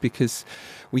movies, because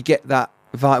we get that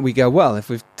vibe. We go, well, if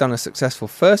we've done a successful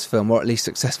first film, or at least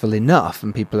successful enough,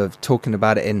 and people are talking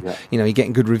about it you're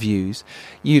getting good reviews,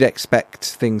 you'd expect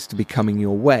things to be coming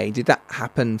your way. Did that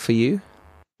happen for you?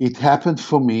 It happened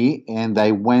for me, and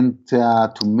I went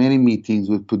to many meetings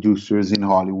with producers in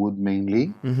Hollywood,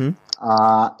 mainly.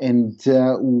 And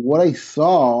what I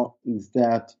saw is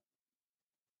that,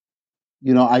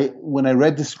 when I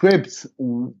read the scripts,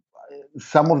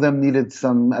 some of them needed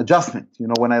some adjustment.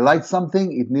 When I liked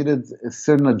something, it needed a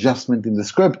certain adjustment in the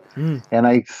script. And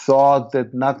I thought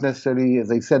that not necessarily, as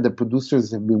I said, the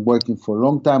producers have been working for a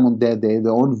long time on that. They had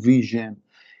their own vision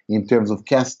in terms of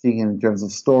casting and in terms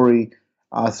of story.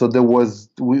 So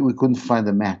we couldn't find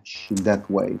a match in that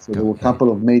way. So there were a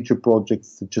couple of major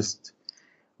projects that just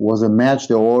was a match.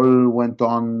 They all went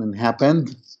on and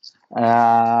happened.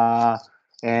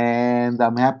 And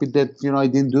I'm happy that, I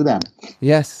didn't do them.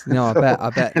 Yes, no,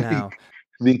 I bet now.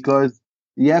 Because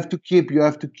you have to keep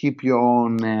your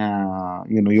own,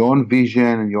 your own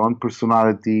vision and your own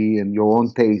personality and your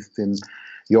own taste and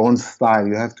your own style.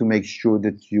 You have to make sure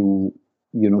that you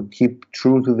keep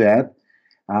true to that,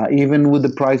 even with the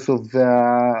price of,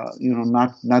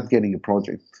 not getting a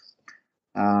project.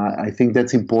 I think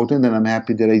that's important, and I'm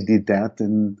happy that I did that.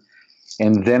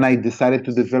 And then I decided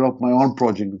to develop my own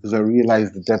project because I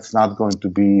realized that that's not going to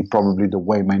be probably the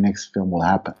way my next film will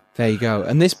happen. There you go.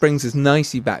 And this brings us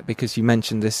nicely back because you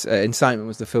mentioned this, Incitement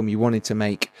was the film you wanted to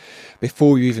make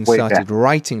before you even started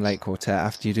writing Late Quartet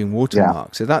after you're doing Watermark.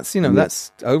 Yeah. So that's,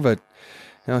 that's over,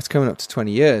 it's coming up to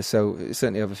 20 years. So it's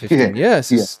certainly over 15 years.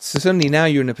 So, so suddenly now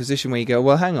you're in a position where you go,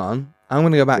 well, hang on. I'm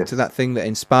going to go back to that thing that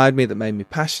inspired me, that made me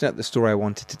passionate, the story I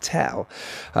wanted to tell,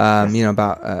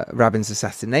 about Rabin's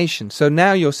assassination. So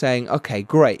now you're saying, okay,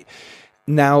 great.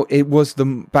 Now it was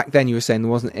back then you were saying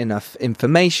there wasn't enough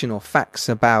information or facts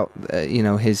about,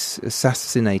 his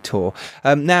assassinator.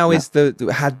 Now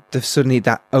suddenly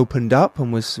that opened up,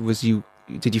 and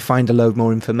did you find a load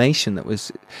more information that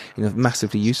was,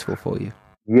 massively useful for you?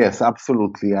 Yes,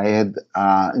 absolutely. I had,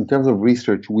 in terms of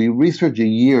research, we researched a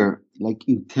year,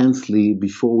 intensely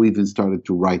before we even started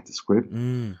to write the script,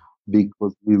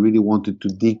 because we really wanted to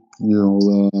dig,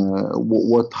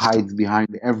 what hides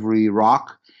behind every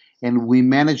rock. And we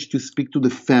managed to speak to the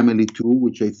family too,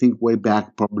 which I think way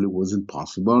back probably wasn't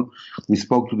possible. We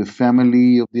spoke to the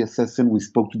family of the assassin. We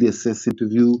spoke to the assassin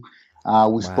interview.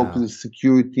 We spoke to the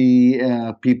security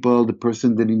people, the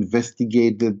person that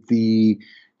investigated the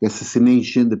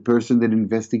assassination, the person that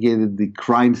investigated the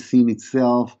crime scene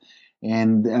itself,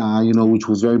 and which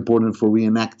was very important for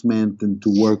reenactment and to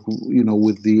work,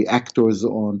 with the actors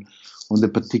on the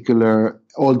particular,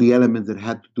 all the elements that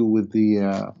had to do with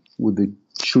the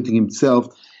shooting himself,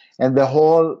 and the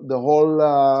whole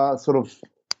sort of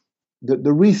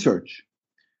the research.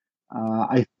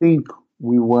 I think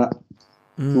we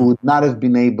would not have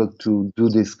been able to do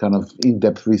this kind of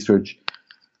in-depth research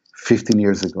 15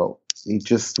 years ago. It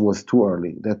just was too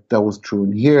early. That was true.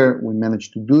 And here we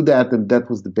managed to do that, and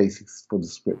that was the basics for the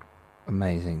script.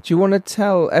 Amazing. Do you want to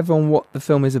tell everyone what the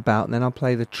film is about, and then I'll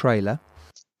play the trailer?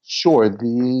 Sure.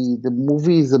 The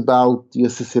movie is about the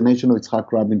assassination of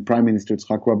Yitzhak Rabin, Prime Minister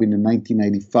Yitzhak Rabin, in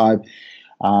 1995,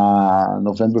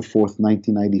 November 4th,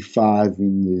 1995,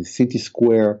 in the city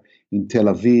square in Tel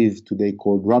Aviv, today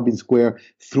called Rabin Square,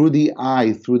 through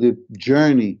the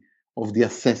journey of the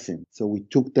assassin. So we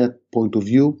took that point of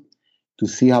view to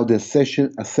see how the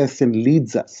assassin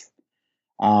leads us,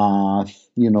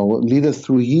 lead us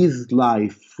through his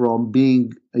life from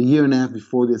being a year and a half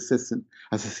before the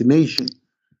assassination,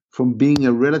 from being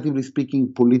a, relatively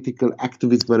speaking, political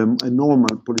activist, but a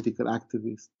normal political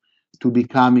activist, to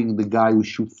becoming the guy who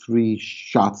shot 3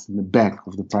 shots in the back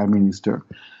of the prime minister.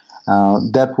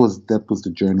 That was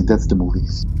the journey. That's the movie.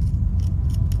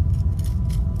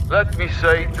 Let me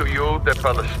say to you, the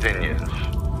Palestinians,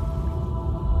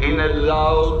 in a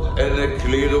loud and a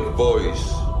clear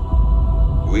voice,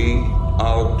 we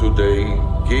are today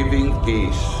giving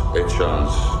peace a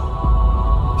chance,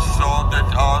 so that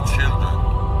our children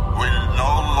will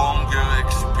no longer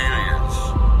experience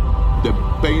the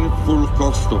painful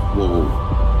cost of war,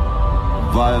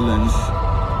 violence,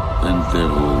 and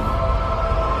terror.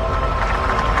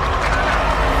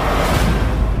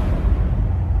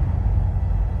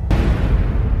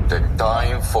 The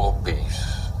time for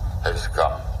peace has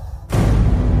come.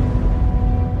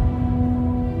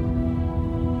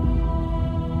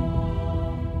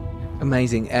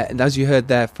 Amazing. And as you heard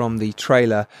there from the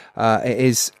trailer, it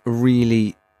is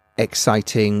really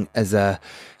exciting as a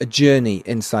journey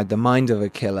inside the mind of a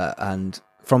killer, and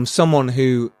from someone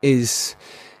who is,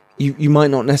 you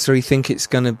might not necessarily think it's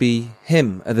going to be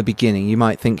him at the beginning. You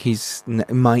might think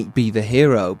might be the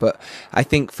hero, but I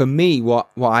think for me, what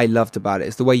I loved about it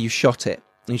is the way you shot it.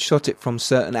 You shot it from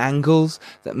certain angles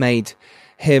that made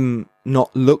him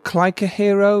not look like a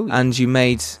hero, and you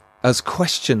made us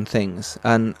question things.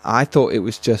 And I thought it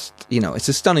was just, it's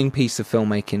a stunning piece of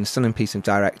filmmaking, a stunning piece of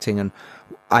directing, and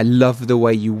I love the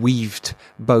way you weaved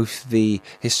both the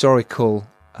historical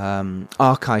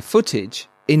archive footage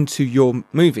into your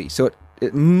movie. So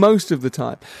most of the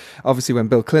time. Obviously, when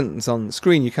Bill Clinton's on the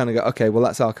screen, you kind of go, okay, well,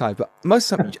 that's archived. But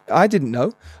most of the time, I didn't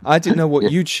know. I didn't know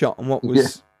what you'd shot and what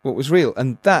was real.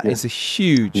 And that is a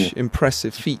huge,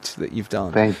 impressive feat that you've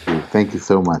done. Thank you. Thank you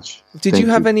so much. Did you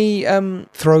have any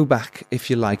throwback, if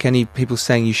you like, any people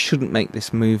saying you shouldn't make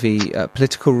this movie,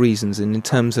 political reasons, and in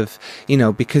terms of,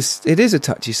 because it is a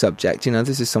touchy subject,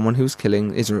 this is someone who's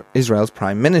killing Israel's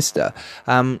prime minister.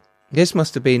 This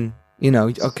must have been,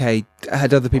 okay,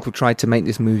 had other people tried to make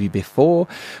this movie before?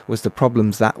 Was the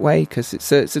problems that way? Because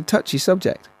it's a touchy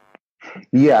subject.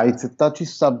 Yeah, it's a touchy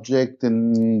subject,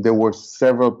 and there were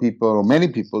several people, or many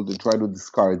people, that try to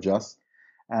discourage us.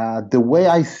 The way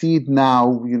I see it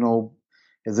now,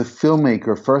 as a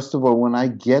filmmaker, first of all, when I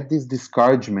get this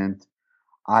discouragement,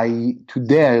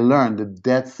 today I learned that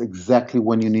that's exactly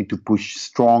when you need to push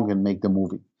strong and make the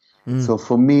movie. So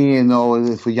for me,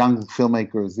 for young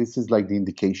filmmakers, this is like the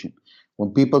indication. When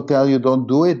people tell you don't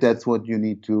do it, that's what you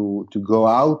need to go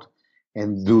out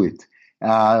and do it.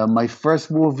 My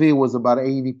first movie was about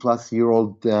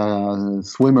 80-plus-year-old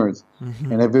swimmers,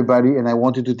 and I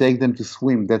wanted to take them to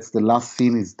swim. That's the last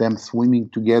scene, is them swimming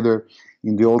together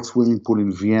in the old swimming pool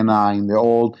in Vienna. In the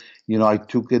old, I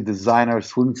took a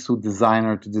swimming suit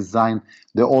designer, to design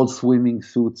the old swimming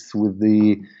suits with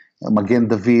the Magen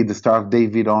David, the Star of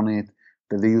David on it,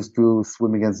 that they used to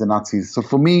swim against the Nazis. So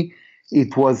for me,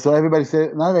 it was, so everybody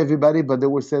said, not everybody, but they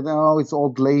were saying, oh, it's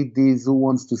old ladies, who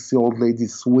wants to see old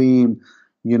ladies swim?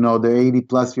 They're 80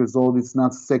 plus years old, it's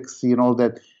not sexy and all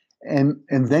that. And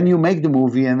then you make the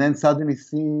movie, and then suddenly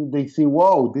they see,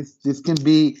 whoa, this can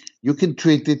be, you can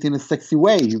treat it in a sexy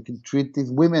way. You can treat these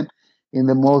women in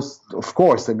the most, of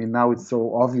course, now it's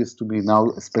so obvious to me now,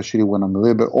 especially when I'm a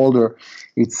little bit older,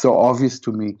 it's so obvious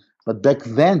to me. But back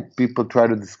then, people try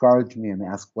to discourage me and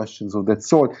ask questions of that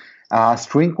sort.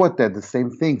 String quartet, the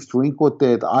same thing. String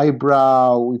quartet,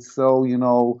 eyebrow, it's so,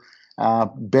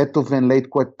 Beethoven late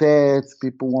quartets,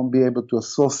 people won't be able to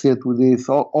associate with this,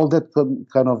 all that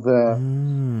kind of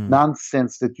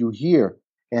nonsense that you hear.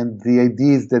 And the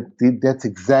idea is that that's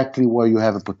exactly where you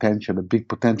have a big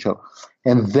potential.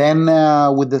 And then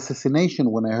with the assassination,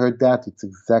 when I heard that, it's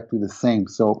exactly the same.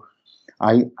 So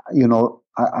I'm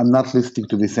not listening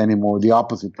to this anymore. The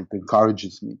opposite, it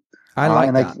encourages me. I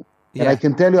like that. And I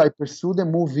can tell you, I pursued a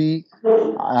movie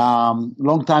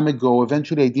long time ago.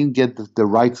 Eventually, I didn't get the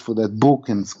rights for that book,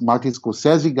 and Martin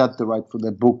Scorsese got the right for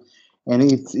that book. And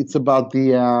it's about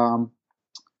there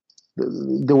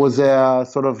was a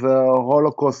sort of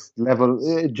Holocaust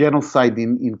level genocide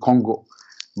in Congo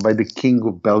by the King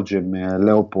of Belgium,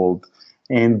 Leopold.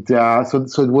 And so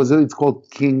it's called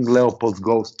King Leopold's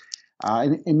Ghost.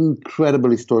 An incredible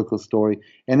historical story.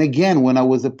 And again, when I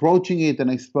was approaching it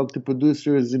and I spoke to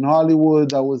producers in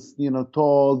Hollywood, I was,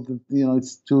 told,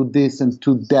 it's too this and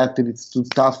too that, and it's too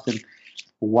tough, and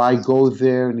why go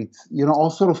there? And it's, all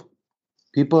sort of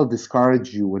people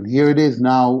discourage you. And here it is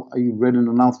now. I read an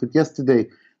announcement yesterday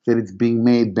that it's being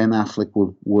made. Ben Affleck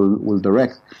will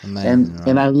direct. Amazing,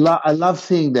 and I love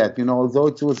seeing that, although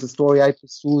it was a story I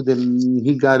pursued and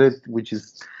he got it, which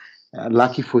is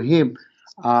lucky for him.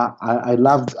 I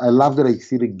love that I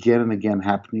see it again and again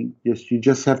happening. You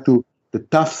just have to. The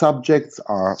tough subjects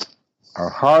are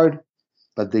hard,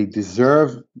 but they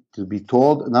deserve to be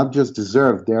told. Not just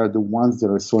deserve; they are the ones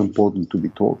that are so important to be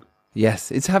told.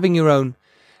 Yes, it's having your own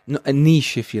a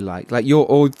niche, if you like. Like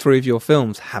all three of your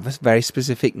films have a very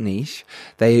specific niche.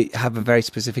 They have a very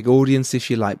specific audience,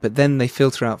 if you like, but then they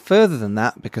filter out further than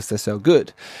that because they're so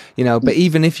good, but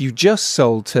even if you just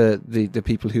sold to the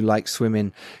people who like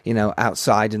swimming,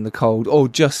 outside in the cold, or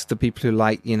just the people who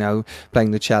like,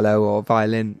 playing the cello or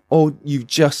violin, or you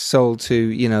just sold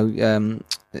to,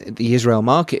 the Israel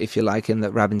market, if you like, and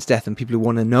that Rabin's death, and people who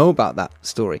want to know about that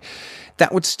story,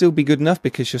 that would still be good enough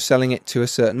because you're selling it to a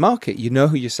certain market. You know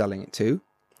who you're selling it to,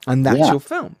 and that's your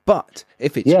film. But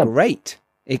if it's great,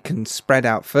 it can spread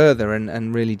out further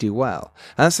and really do well.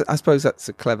 And I suppose that's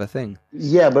a clever thing.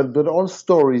 Yeah, but all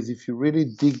stories, if you really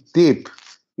dig deep,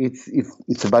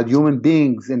 it's about human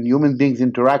beings and human beings'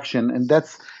 interaction, and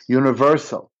that's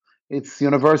universal. It's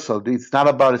universal. It's not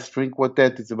about a string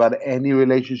quartet. It's about any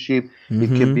relationship. It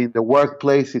can be in the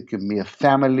workplace. It can be a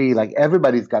family. Like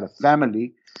everybody's got a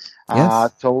family.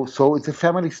 Yes. So it's a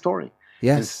family story.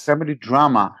 Yes. It's family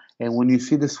drama. And when you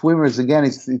see the swimmers, again,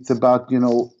 it's about,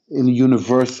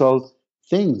 universal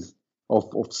things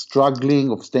of struggling,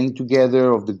 of staying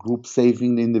together, of the group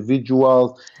saving the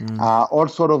individual, all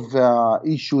sort of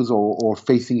issues or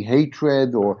facing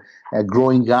hatred or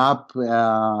growing up, in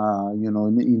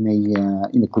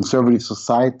a conservative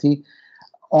society,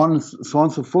 so on and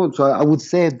so forth. So I would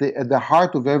say at the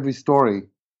heart of every story,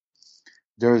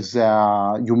 there's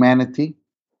humanity,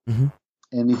 Hmm.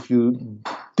 and if you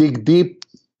dig deep,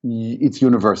 it's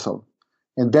universal,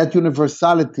 and that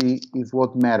universality is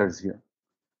what matters here.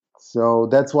 So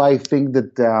that's why I think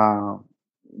that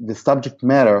the subject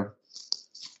matter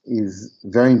is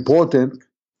very important,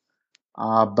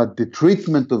 but the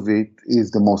treatment of it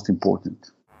is the most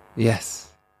important. Yes.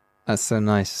 That's so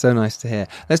nice. So nice to hear.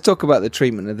 Let's talk about the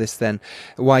treatment of this then.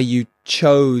 Why you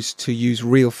chose to use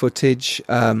real footage,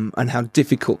 and how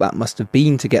difficult that must have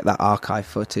been to get that archive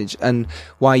footage, and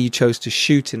why you chose to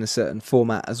shoot in a certain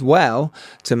format as well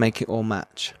to make it all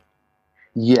match.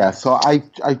 Yeah, so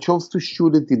I chose to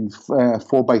shoot it in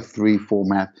 4:3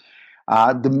 format.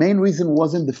 The main reason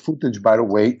wasn't the footage, by the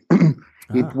way.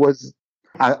 It Ah. was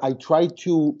I tried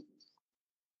to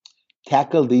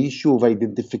tackle the issue of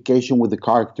identification with the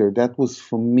character. That was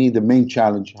for me the main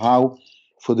challenge. How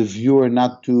for the viewer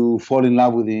not to fall in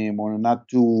love with him or not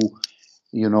to,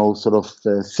 sort of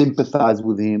sympathize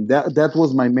with him. That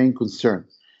was my main concern.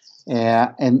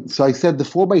 And so I said the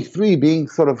 4:3 being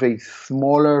sort of a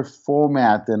smaller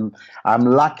format, and I'm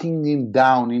locking him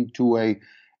down into a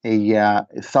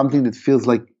something that feels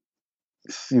like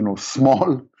small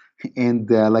and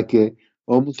like a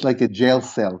almost like a jail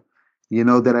cell.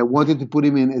 That I wanted to put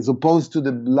him in, as opposed to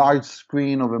the large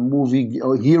screen of a movie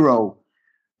or hero,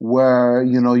 where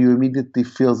you immediately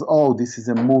feels, oh, this is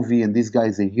a movie and this guy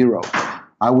is a hero.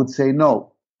 I would say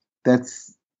no,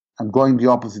 that's I'm going the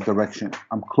opposite direction.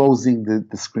 I'm closing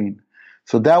the screen.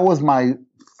 So that was my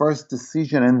first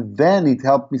decision, and then it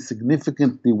helped me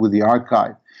significantly with the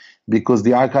archive, because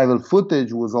the archival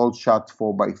footage was all shot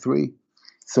 4:3.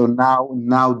 So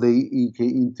now they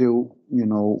into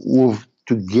move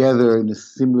together in a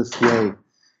seamless way,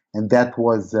 and that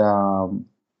was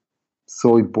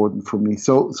so important for me.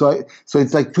 So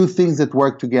it's like two things that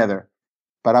work together.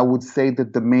 But I would say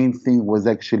that the main thing was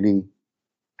actually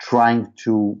trying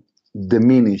to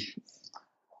diminish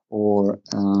or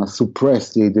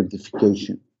suppress the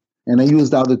identification. And I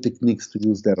used other techniques to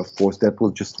use that, of course. That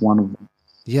was just one of them.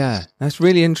 Yeah, that's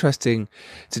really interesting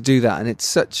to do that. And it's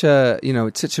such a,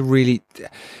 it's such a really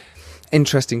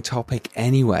interesting topic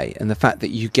anyway. And the fact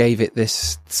that you gave it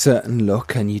this certain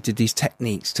look and you did these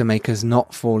techniques to make us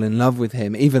not fall in love with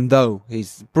him, even though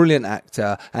he's a brilliant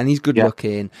actor and he's good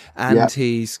looking and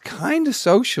he's kind of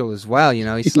social as well.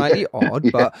 He's slightly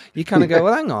odd, but you kind of go,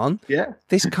 well, hang on.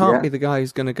 This can't be the guy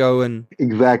who's going to go and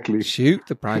shoot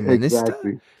the prime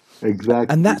minister.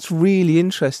 Exactly. And that's really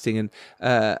interesting,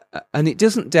 and it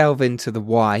doesn't delve into the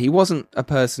why. He wasn't a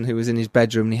person who was in his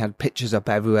bedroom and he had pictures up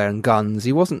everywhere and guns.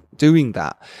 He wasn't doing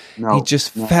that. He just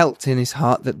felt in his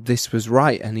heart that this was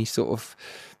right, and he sort of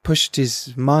pushed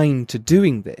his mind to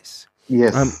doing this.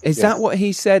 Yes. Is that what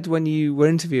he said when you were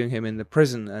interviewing him in the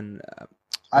prison? And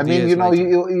I mean,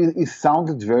 he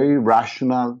sounded very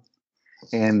rational,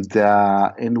 and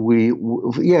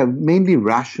mainly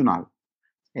rational.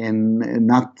 And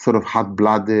not sort of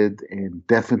hot-blooded, and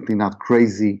definitely not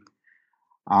crazy.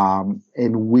 And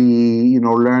we,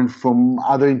 learned from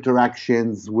other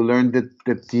interactions. We learned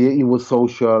that he was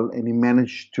social, and he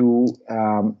managed to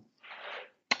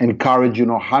encourage,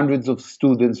 hundreds of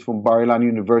students from Bar Ilan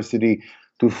University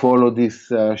to follow this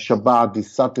Shabbat,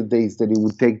 these Saturdays that he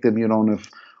would take them,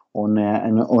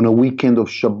 on a weekend of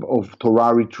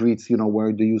Torah retreats,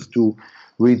 where they used to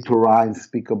read Torah and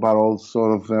speak about all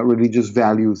sort of religious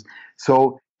values.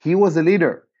 So he was a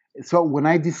leader. So when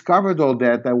I discovered all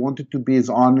that, I wanted to be as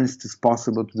honest as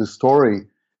possible to the story,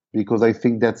 because I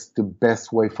think that's the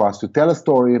best way for us to tell a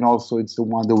story, and also it's the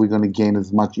one that we're going to gain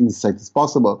as much insight as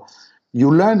possible. You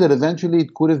learn that eventually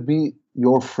it could have been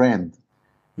your friend.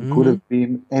 It could have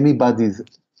been anybody's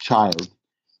child.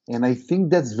 And I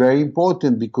think that's very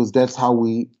important, because that's how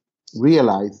we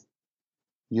realize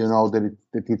that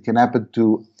it can happen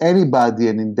to anybody,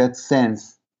 and in that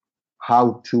sense,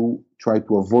 how to try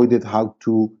to avoid it, how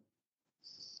to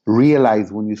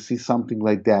realize when you see something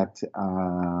like that,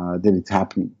 that it's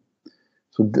happening.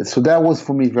 So that was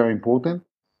for me very important.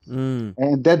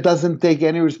 And that doesn't take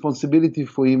any responsibility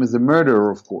for him as a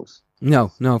murderer, of course.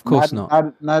 No, of course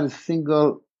not. Not a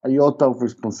single iota of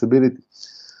responsibility.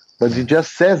 But it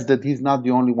just says that he's not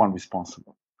the only one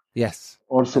responsible. Yes.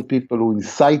 Also people who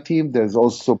incite him. There's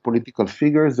also political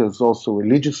figures. There's also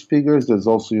religious figures. There's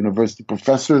also university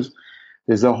professors.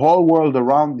 There's a whole world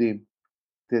around him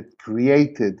that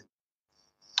created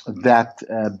that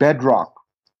bedrock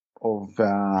of,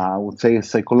 I would say, a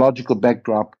psychological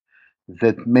backdrop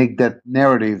that make that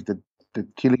narrative that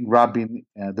killing Rabin,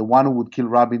 the one who would kill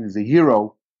Rabin is a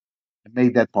hero,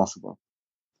 made that possible.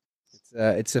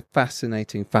 It's a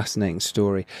fascinating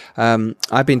story.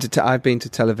 I've been to Tel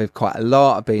Aviv quite a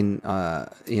lot. I've been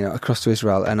across to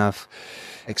Israel, and I've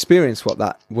experienced what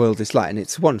that world is like, and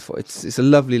it's wonderful. It's a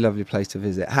lovely place to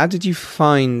visit. How did you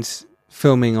find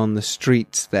filming on the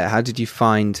streets there? How did you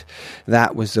find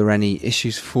that? Was there any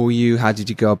issues for you? How did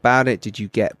you go about it? Did you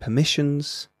get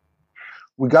permissions?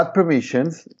 We got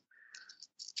permissions.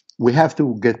 We have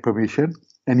to get permission,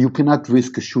 and you cannot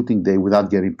risk a shooting day without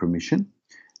getting permission.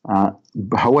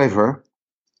 However,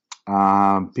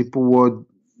 people would.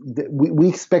 We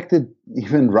expected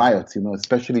even riots,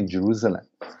 especially in Jerusalem.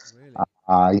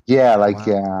 Really?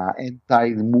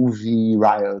 Anti-movie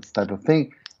riots type of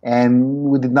thing. And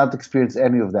we did not experience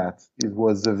any of that. It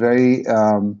was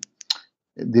the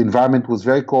environment was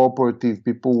very cooperative.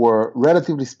 People were,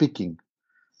 relatively speaking,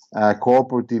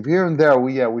 cooperative. Here and there,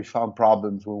 we found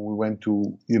problems when we went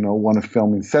to, want to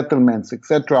film in settlements,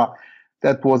 etc.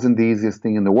 That wasn't the easiest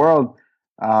thing in the world.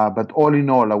 But all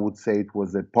in all, I would say it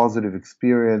was a positive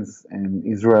experience, and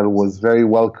Israel was very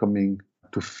welcoming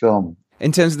to film.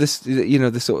 In terms of this,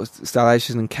 the sort of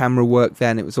stylization and camera work,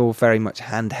 then it was all very much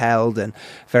handheld and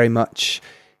very much.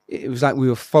 It was like we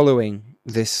were following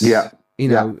this,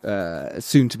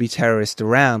 soon to be terrorist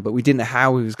around, but we didn't know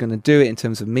how he was going to do it. In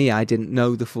terms of me, I didn't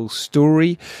know the full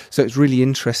story, so it's really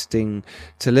interesting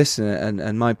to listen.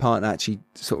 And my partner actually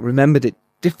sort of remembered it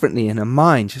differently in her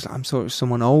mind. She was like, I'm sort of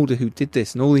someone older who did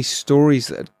this, and all these stories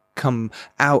that had come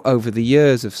out over the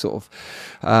years of sort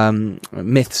of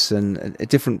myths and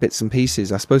different bits and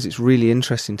pieces. I suppose it's really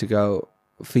interesting to go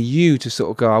for you to sort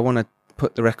of go, I want to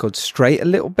put the record straight a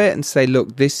little bit and say,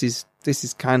 look, this is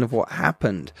kind of what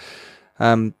happened.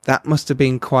 That must have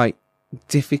been quite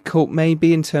difficult,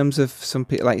 maybe, in terms of some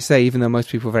people, like you say, even though most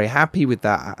people were very happy with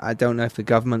that, I don't know if the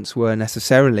governments were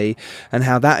necessarily, and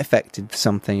how that affected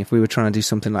something. If we were trying to do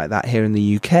something like that here in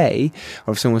the UK,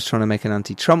 or if someone was trying to make an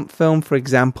anti-Trump film, for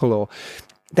example, or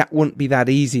that wouldn't be that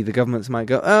easy. The governments might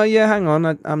go, oh yeah, hang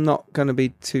on, I'm not going to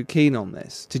be too keen on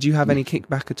this. Did you have any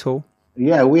kickback at all?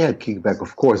 Yeah, we had kickback,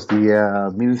 of course.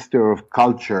 The Minister of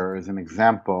Culture, as an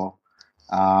example,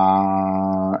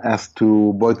 asked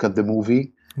to boycott the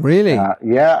movie. Really?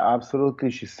 Yeah, absolutely.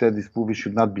 She said this movie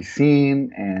should not be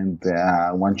seen, and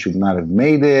one should not have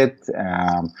made it.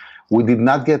 We did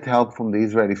not get help from the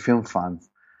Israeli Film Fund,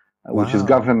 which is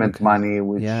government money,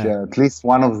 which at least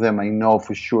one of them I know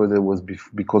for sure that was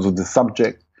because of the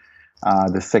subject.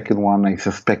 The second one, I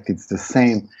suspect it's the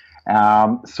same.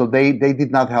 So they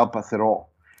did not help us at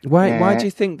all. Why do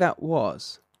you think that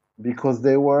was? Because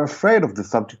they were afraid of the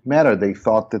subject matter. They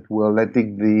thought that we're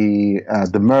letting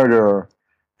the murderer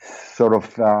sort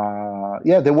of,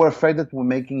 they were afraid that we're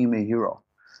making him a hero.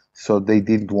 So they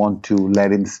didn't want to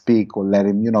let him speak or let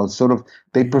him,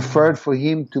 they preferred for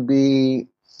him to be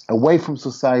away from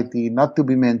society, not to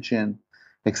be mentioned,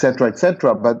 etc.,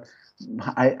 etc. But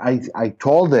I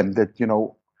told them that,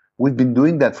 we've been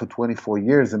doing that for 24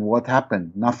 years, and what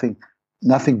happened? Nothing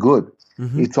good.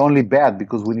 Mm-hmm. It's only bad,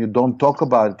 because when you don't talk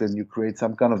about it and you create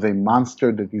some kind of a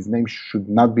monster that his name should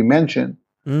not be mentioned,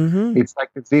 mm-hmm. It's like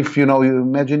as if, you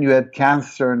imagine you had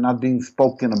cancer not being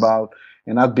spoken about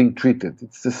and not being treated.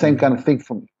 It's the same kind of thing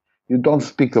for me. You don't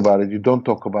speak about it. You don't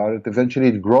talk about it. Eventually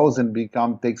it grows and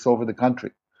takes over the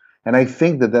country. And I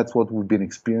think that that's what we've been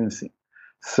experiencing.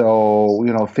 So,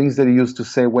 things that he used to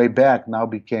say way back now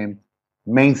became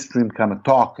mainstream kind of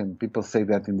talk. And people say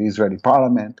that in the Israeli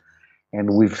parliament.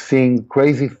 And we've seen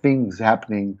crazy things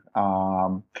happening,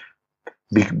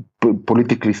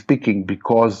 politically speaking,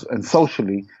 and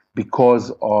socially, because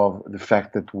of the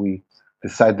fact that we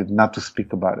decided not to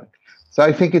speak about it. So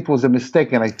I think it was a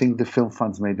mistake, and I think the film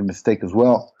funds made a mistake as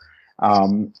well,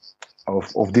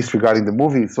 of disregarding the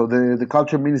movie. So the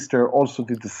culture minister also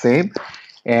did the same.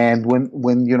 And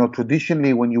when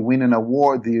traditionally when you win an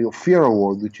award, the Ophir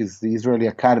Award, which is the Israeli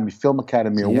Film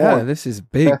Academy Award. Yeah, this is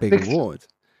big award.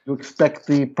 You expect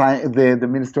the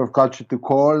Minister of Culture to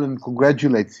call and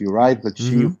congratulate you, right? But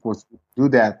she, of course, would do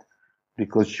that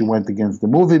because she went against the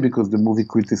movie, because the movie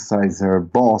criticized her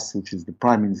boss, which is the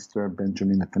Prime Minister,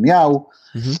 Benjamin Netanyahu,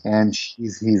 and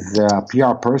she's his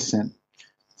PR person.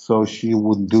 So she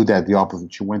wouldn't do that, the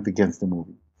opposite. She went against the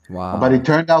movie. Wow. But it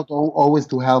turned out always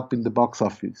to help in the box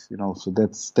office, so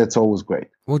that's always great.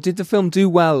 Well, did the film do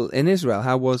well in Israel?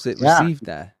 How was it received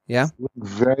there? Yeah?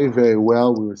 Very, very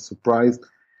well. We were surprised.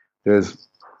 There's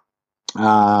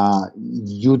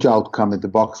huge outcome at the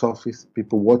box office.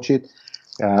 People watch it.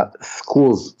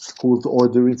 Schools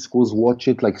order it. Schools watch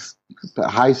it. Like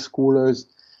high schoolers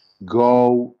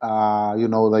go.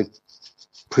 Like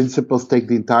principals take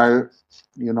the entire,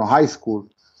 high school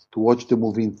to watch the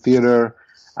movie in theater.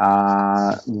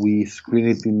 We screen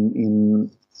it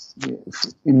in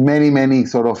in many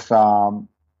sort of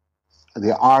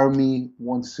the army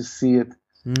wants to see it.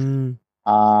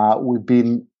 We've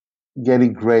been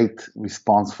getting great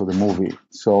response for the movie,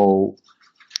 so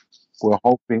we're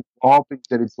hoping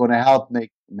that it's going to help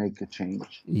make a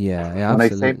change. Yeah, when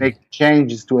absolutely. I say make a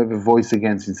change, is to have a voice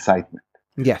against incitement.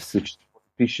 Yes, which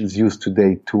politicians use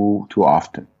today too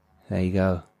often. There you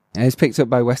go. And it's picked up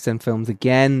by West End Films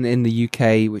again in the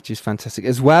UK, which is fantastic,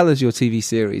 as well as your TV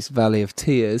series Valley of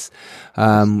Tears,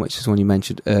 which is one you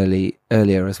mentioned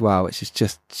earlier as well, which is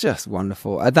just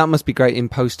wonderful. That must be great in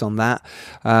post on that.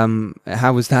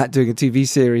 How was that, doing a TV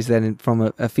series then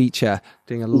from a feature,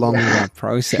 doing a longer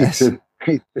process?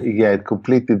 It's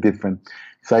completely different.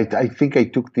 So I think I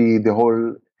took the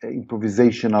whole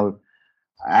improvisational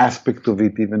aspect of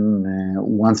it even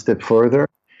one step further.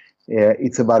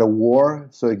 It's about a war.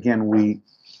 So again, we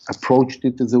approached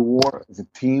it as a war, as a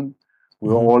team. We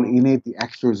were all in it. The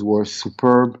actors were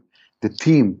superb. The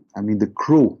team, the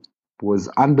crew was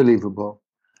unbelievable.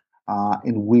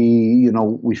 And we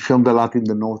filmed a lot in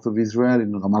the north of Israel,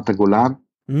 in Ramat Golan,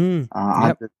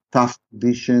 under tough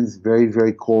conditions, very,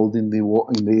 very cold in the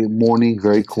morning,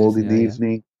 very cold in the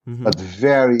evening, but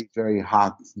very, very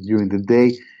hot during the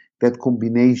day. That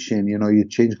combination, you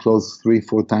change clothes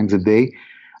 3-4 times a day.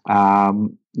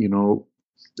 So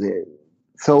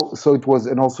it was,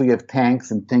 and also you have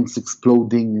tanks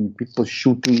exploding and people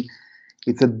shooting.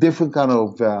 It's a different kind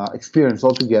of experience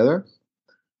altogether.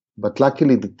 But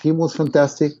luckily, the team was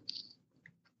fantastic,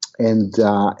 and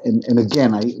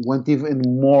again, I went even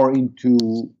more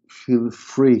into feel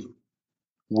free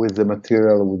with the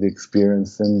material, with the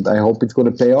experience, and I hope it's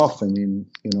going to pay off.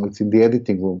 It's in the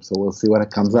editing room, so we'll see what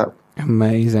comes out.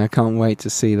 Amazing. I can't wait to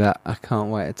see that. I can't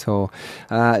wait at all.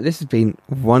 This has been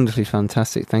wonderfully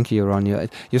fantastic. Thank you,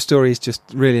 Yaron. Your story is just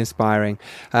really inspiring.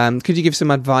 Could you give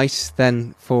some advice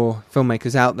then for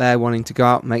filmmakers out there wanting to go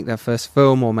out and make their first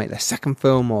film or make their second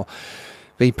film or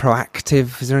be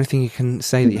proactive? Is there anything you can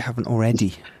say that you haven't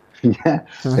already? Yeah.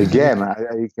 Again,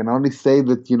 I can only say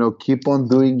that, keep on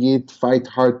doing it, fight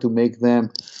hard to make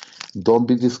them. Don't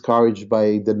be discouraged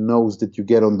by the no's that you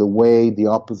get on the way. The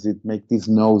opposite, make these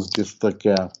no's just like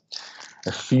a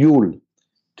fuel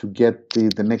to get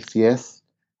the next yes,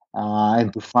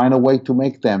 and to find a way to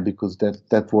make them, because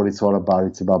that's what it's all about.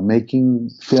 It's about making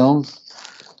films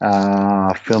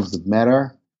that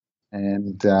matter,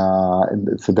 and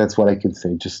so that's what I can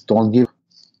say. Just don't give,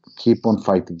 keep on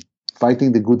fighting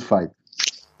the good fight.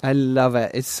 I love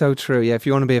it. It's so true. Yeah, if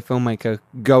you want to be a filmmaker,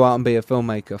 go out and be a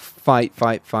filmmaker.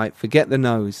 Fight. Forget the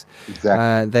no's.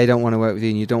 Exactly. They don't want to work with you,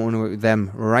 and you don't want to work with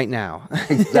them right now.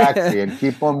 Exactly, and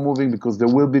keep on moving, because there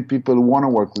will be people who want to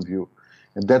work with you,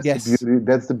 and that's the beauty.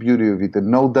 That's the beauty of it. The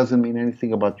no doesn't mean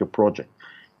anything about your project.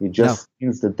 It just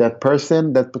means that that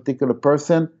particular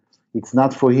person, it's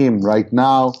not for him right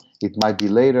now. It might be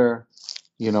later.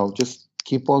 Just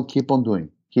keep on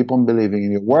doing. Keep on believing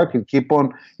in your work and keep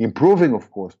on improving.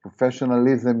 Of course,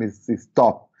 professionalism is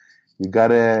top. You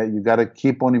gotta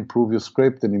keep on improve your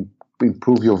script and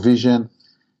improve your vision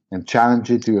and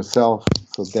challenge it to yourself.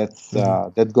 So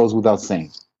that goes without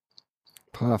saying.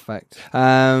 Perfect.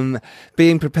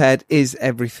 Being prepared is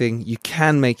everything. You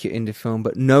can make your indie film,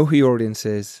 but know who your audience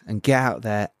is and get out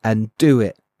there and do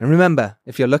it. And remember,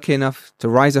 if you're lucky enough to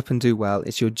rise up and do well,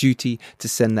 it's your duty to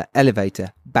send the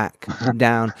elevator back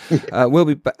down. We'll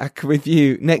be back with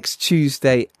you next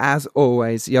Tuesday, as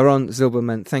always. Yaron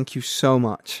Zilberman, thank you so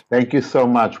much. Thank you so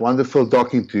much. Wonderful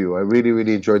talking to you. I really,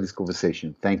 really enjoyed this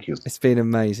conversation. Thank you. It's been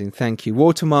amazing. Thank you.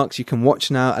 Watermarks, you can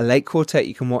watch now. A Late Quartet,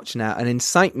 you can watch now. An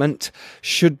Incitement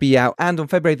should be out. And on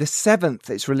February the 7th,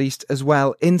 it's released as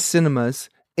well in cinemas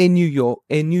in New York,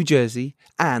 in New Jersey,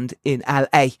 and in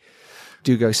LA.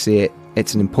 Do go see it.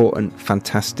 It's an important,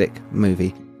 fantastic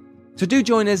movie. So do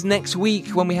join us next week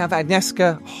when we have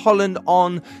Agnieszka Holland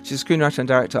on. She's the screenwriter and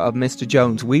director of Mr.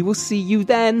 Jones. We will see you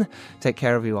then. Take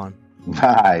care, everyone.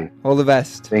 Bye. All the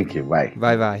best. Thank you. Bye.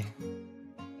 Bye-bye.